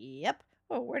like, yep.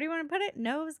 Oh, where do you want to put it?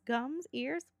 Nose, gums,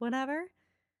 ears, whatever.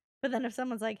 But then if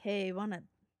someone's like, hey, want to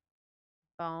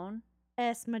Phone.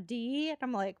 S my D? And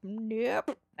I'm like,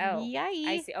 nope. Oh, Yay.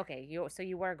 I see. Okay. So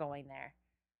you were going there.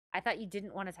 I thought you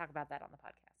didn't want to talk about that on the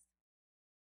podcast.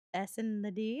 S and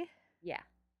the D? Yeah.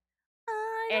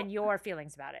 I And your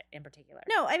feelings about it in particular.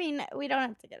 no, I mean, we don't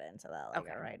have to get into that like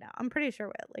Okay. right now. I'm pretty sure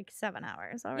we're at like 7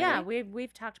 hours already. Yeah,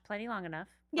 we've talked plenty long enough.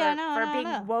 Yeah, for, no, for no, being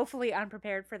no. woefully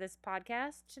unprepared for this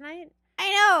podcast tonight. I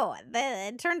know.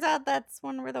 It turns out that's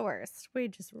when we're the worst. We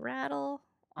just rattle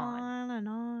On. on and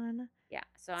on. Yeah,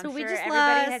 so I'm So we sure just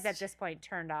everybody has lost- at this point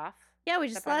turned off. Yeah, we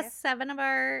The just podcast? lost 7 of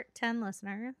our 10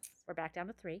 listeners. We're back down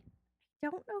to 3.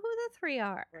 Don't know who the 3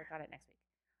 are. We're got it next week.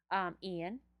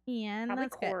 Ian, Ian, probably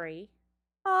that's good. Corey.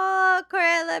 Oh, Corey,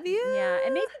 I love you. Yeah,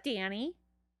 and maybe Danny,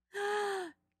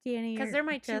 Danny, because you're they're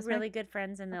my two just really good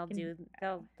friends, and they'll fucking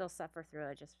they'll suffer through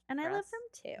it just. and I for love us. them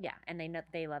too. Yeah, and they know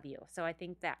they love you, so I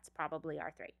think that's probably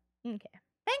our 3. Okay.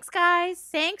 Thanks, guys.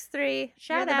 Thanks, 3.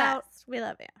 Shout You're the out. best. We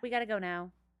love you. We gotta go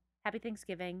now. Happy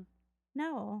Thanksgiving.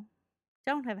 No,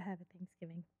 don't have a happy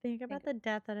Thanksgiving. Think about the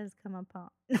death that has come upon.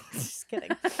 No, just kidding.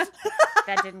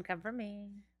 That didn't come from me.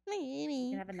 You Maybe.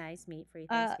 can have a nice meat for you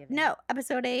Thanksgiving. No,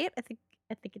 episode 8. I think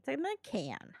it's in the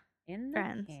can. in the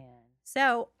friends. can.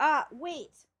 So, wait.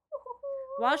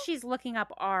 While she's looking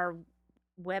up our You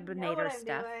know what webinator I'm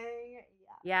stuff. doing?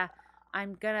 Yeah.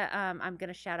 I'm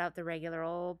gonna shout out the regular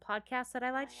old podcast that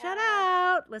I like to shout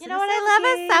yeah. out. Listen You know to what I love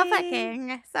is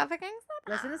Suffocating. Suffocating.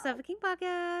 Listen to Suffocating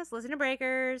podcast. Listen to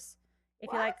Breakers.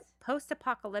 If you like What?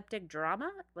 post-apocalyptic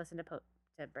drama, listen to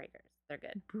Breakers. They're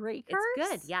good. Breakers. It's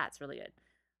good. Yeah, it's really good.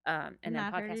 And then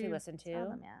Not heard podcasts we you listen tell to.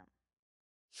 them yet.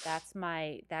 That's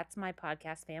my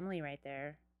podcast family right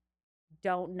there.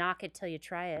 Don't knock it till you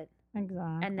try it.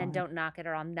 Exactly. And then don't knock it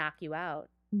or I'll knock you out.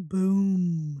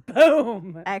 Boom.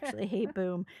 Boom. I actually hate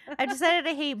Boom. I decided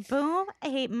I hate Boom. I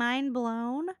hate Mind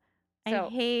Blown. So, I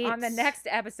hate. on the next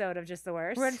episode of Just the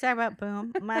Worst, We're gonna talk about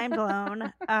Boom. Mind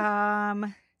Blown.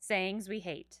 sayings we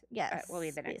hate. Yes. We'll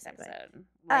leave the next basically. episode.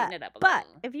 Lighten it up a But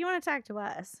little. if you want to talk to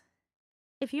us,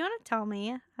 if you want to tell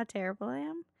me how terrible I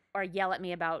am, Or yell at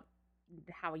me about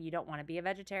how you don't want to be a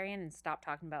vegetarian and stop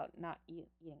talking about not eating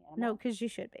animals. no, because you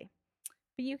should be.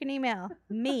 But you can email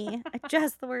me at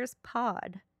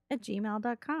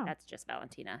justtheworstpod@gmail.com. That's just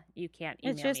Valentina. You can't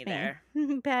email It's just me there.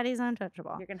 Patty's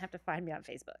untouchable. You're going to have to find me on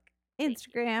Facebook.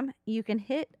 Instagram, you can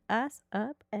hit us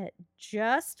up at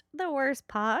Just the Worst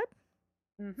Pod.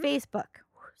 Mm-hmm. Facebook,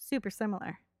 super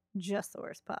similar, Just the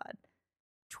Worst Pod.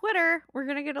 Twitter, we're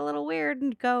gonna get a little weird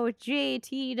and go with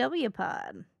JTW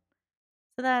Pod.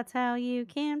 So that's how you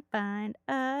can find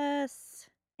us.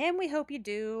 And we hope you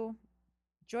do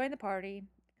join the party.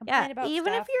 Yeah, Complain about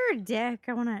even stuff. if you're a dick,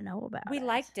 I want to know about We it.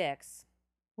 like dicks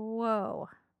Whoa,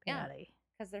 Yeah. Patty.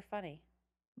 because they're funny.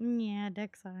 Yeah,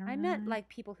 dicks are. I meant right. like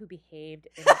people who behaved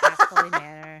in an actually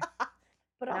manner.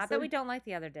 but Not also, that we don't like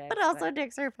the other dicks. but also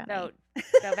dicks are funny.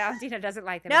 No, Valentina doesn't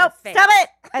like them. Nope, in the stop face.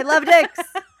 it. I love dicks.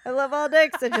 I love all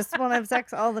dicks. I just want to have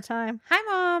sex all the time. Hi,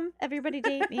 Mom. Everybody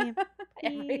date me.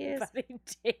 Please. Everybody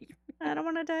date. I don't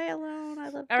want to die alone. I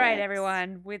love All right, dicks.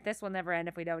 everyone. This will never end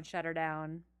if we don't shut her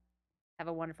down. Have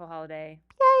a wonderful holiday.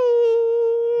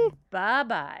 Yay!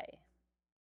 Bye-bye.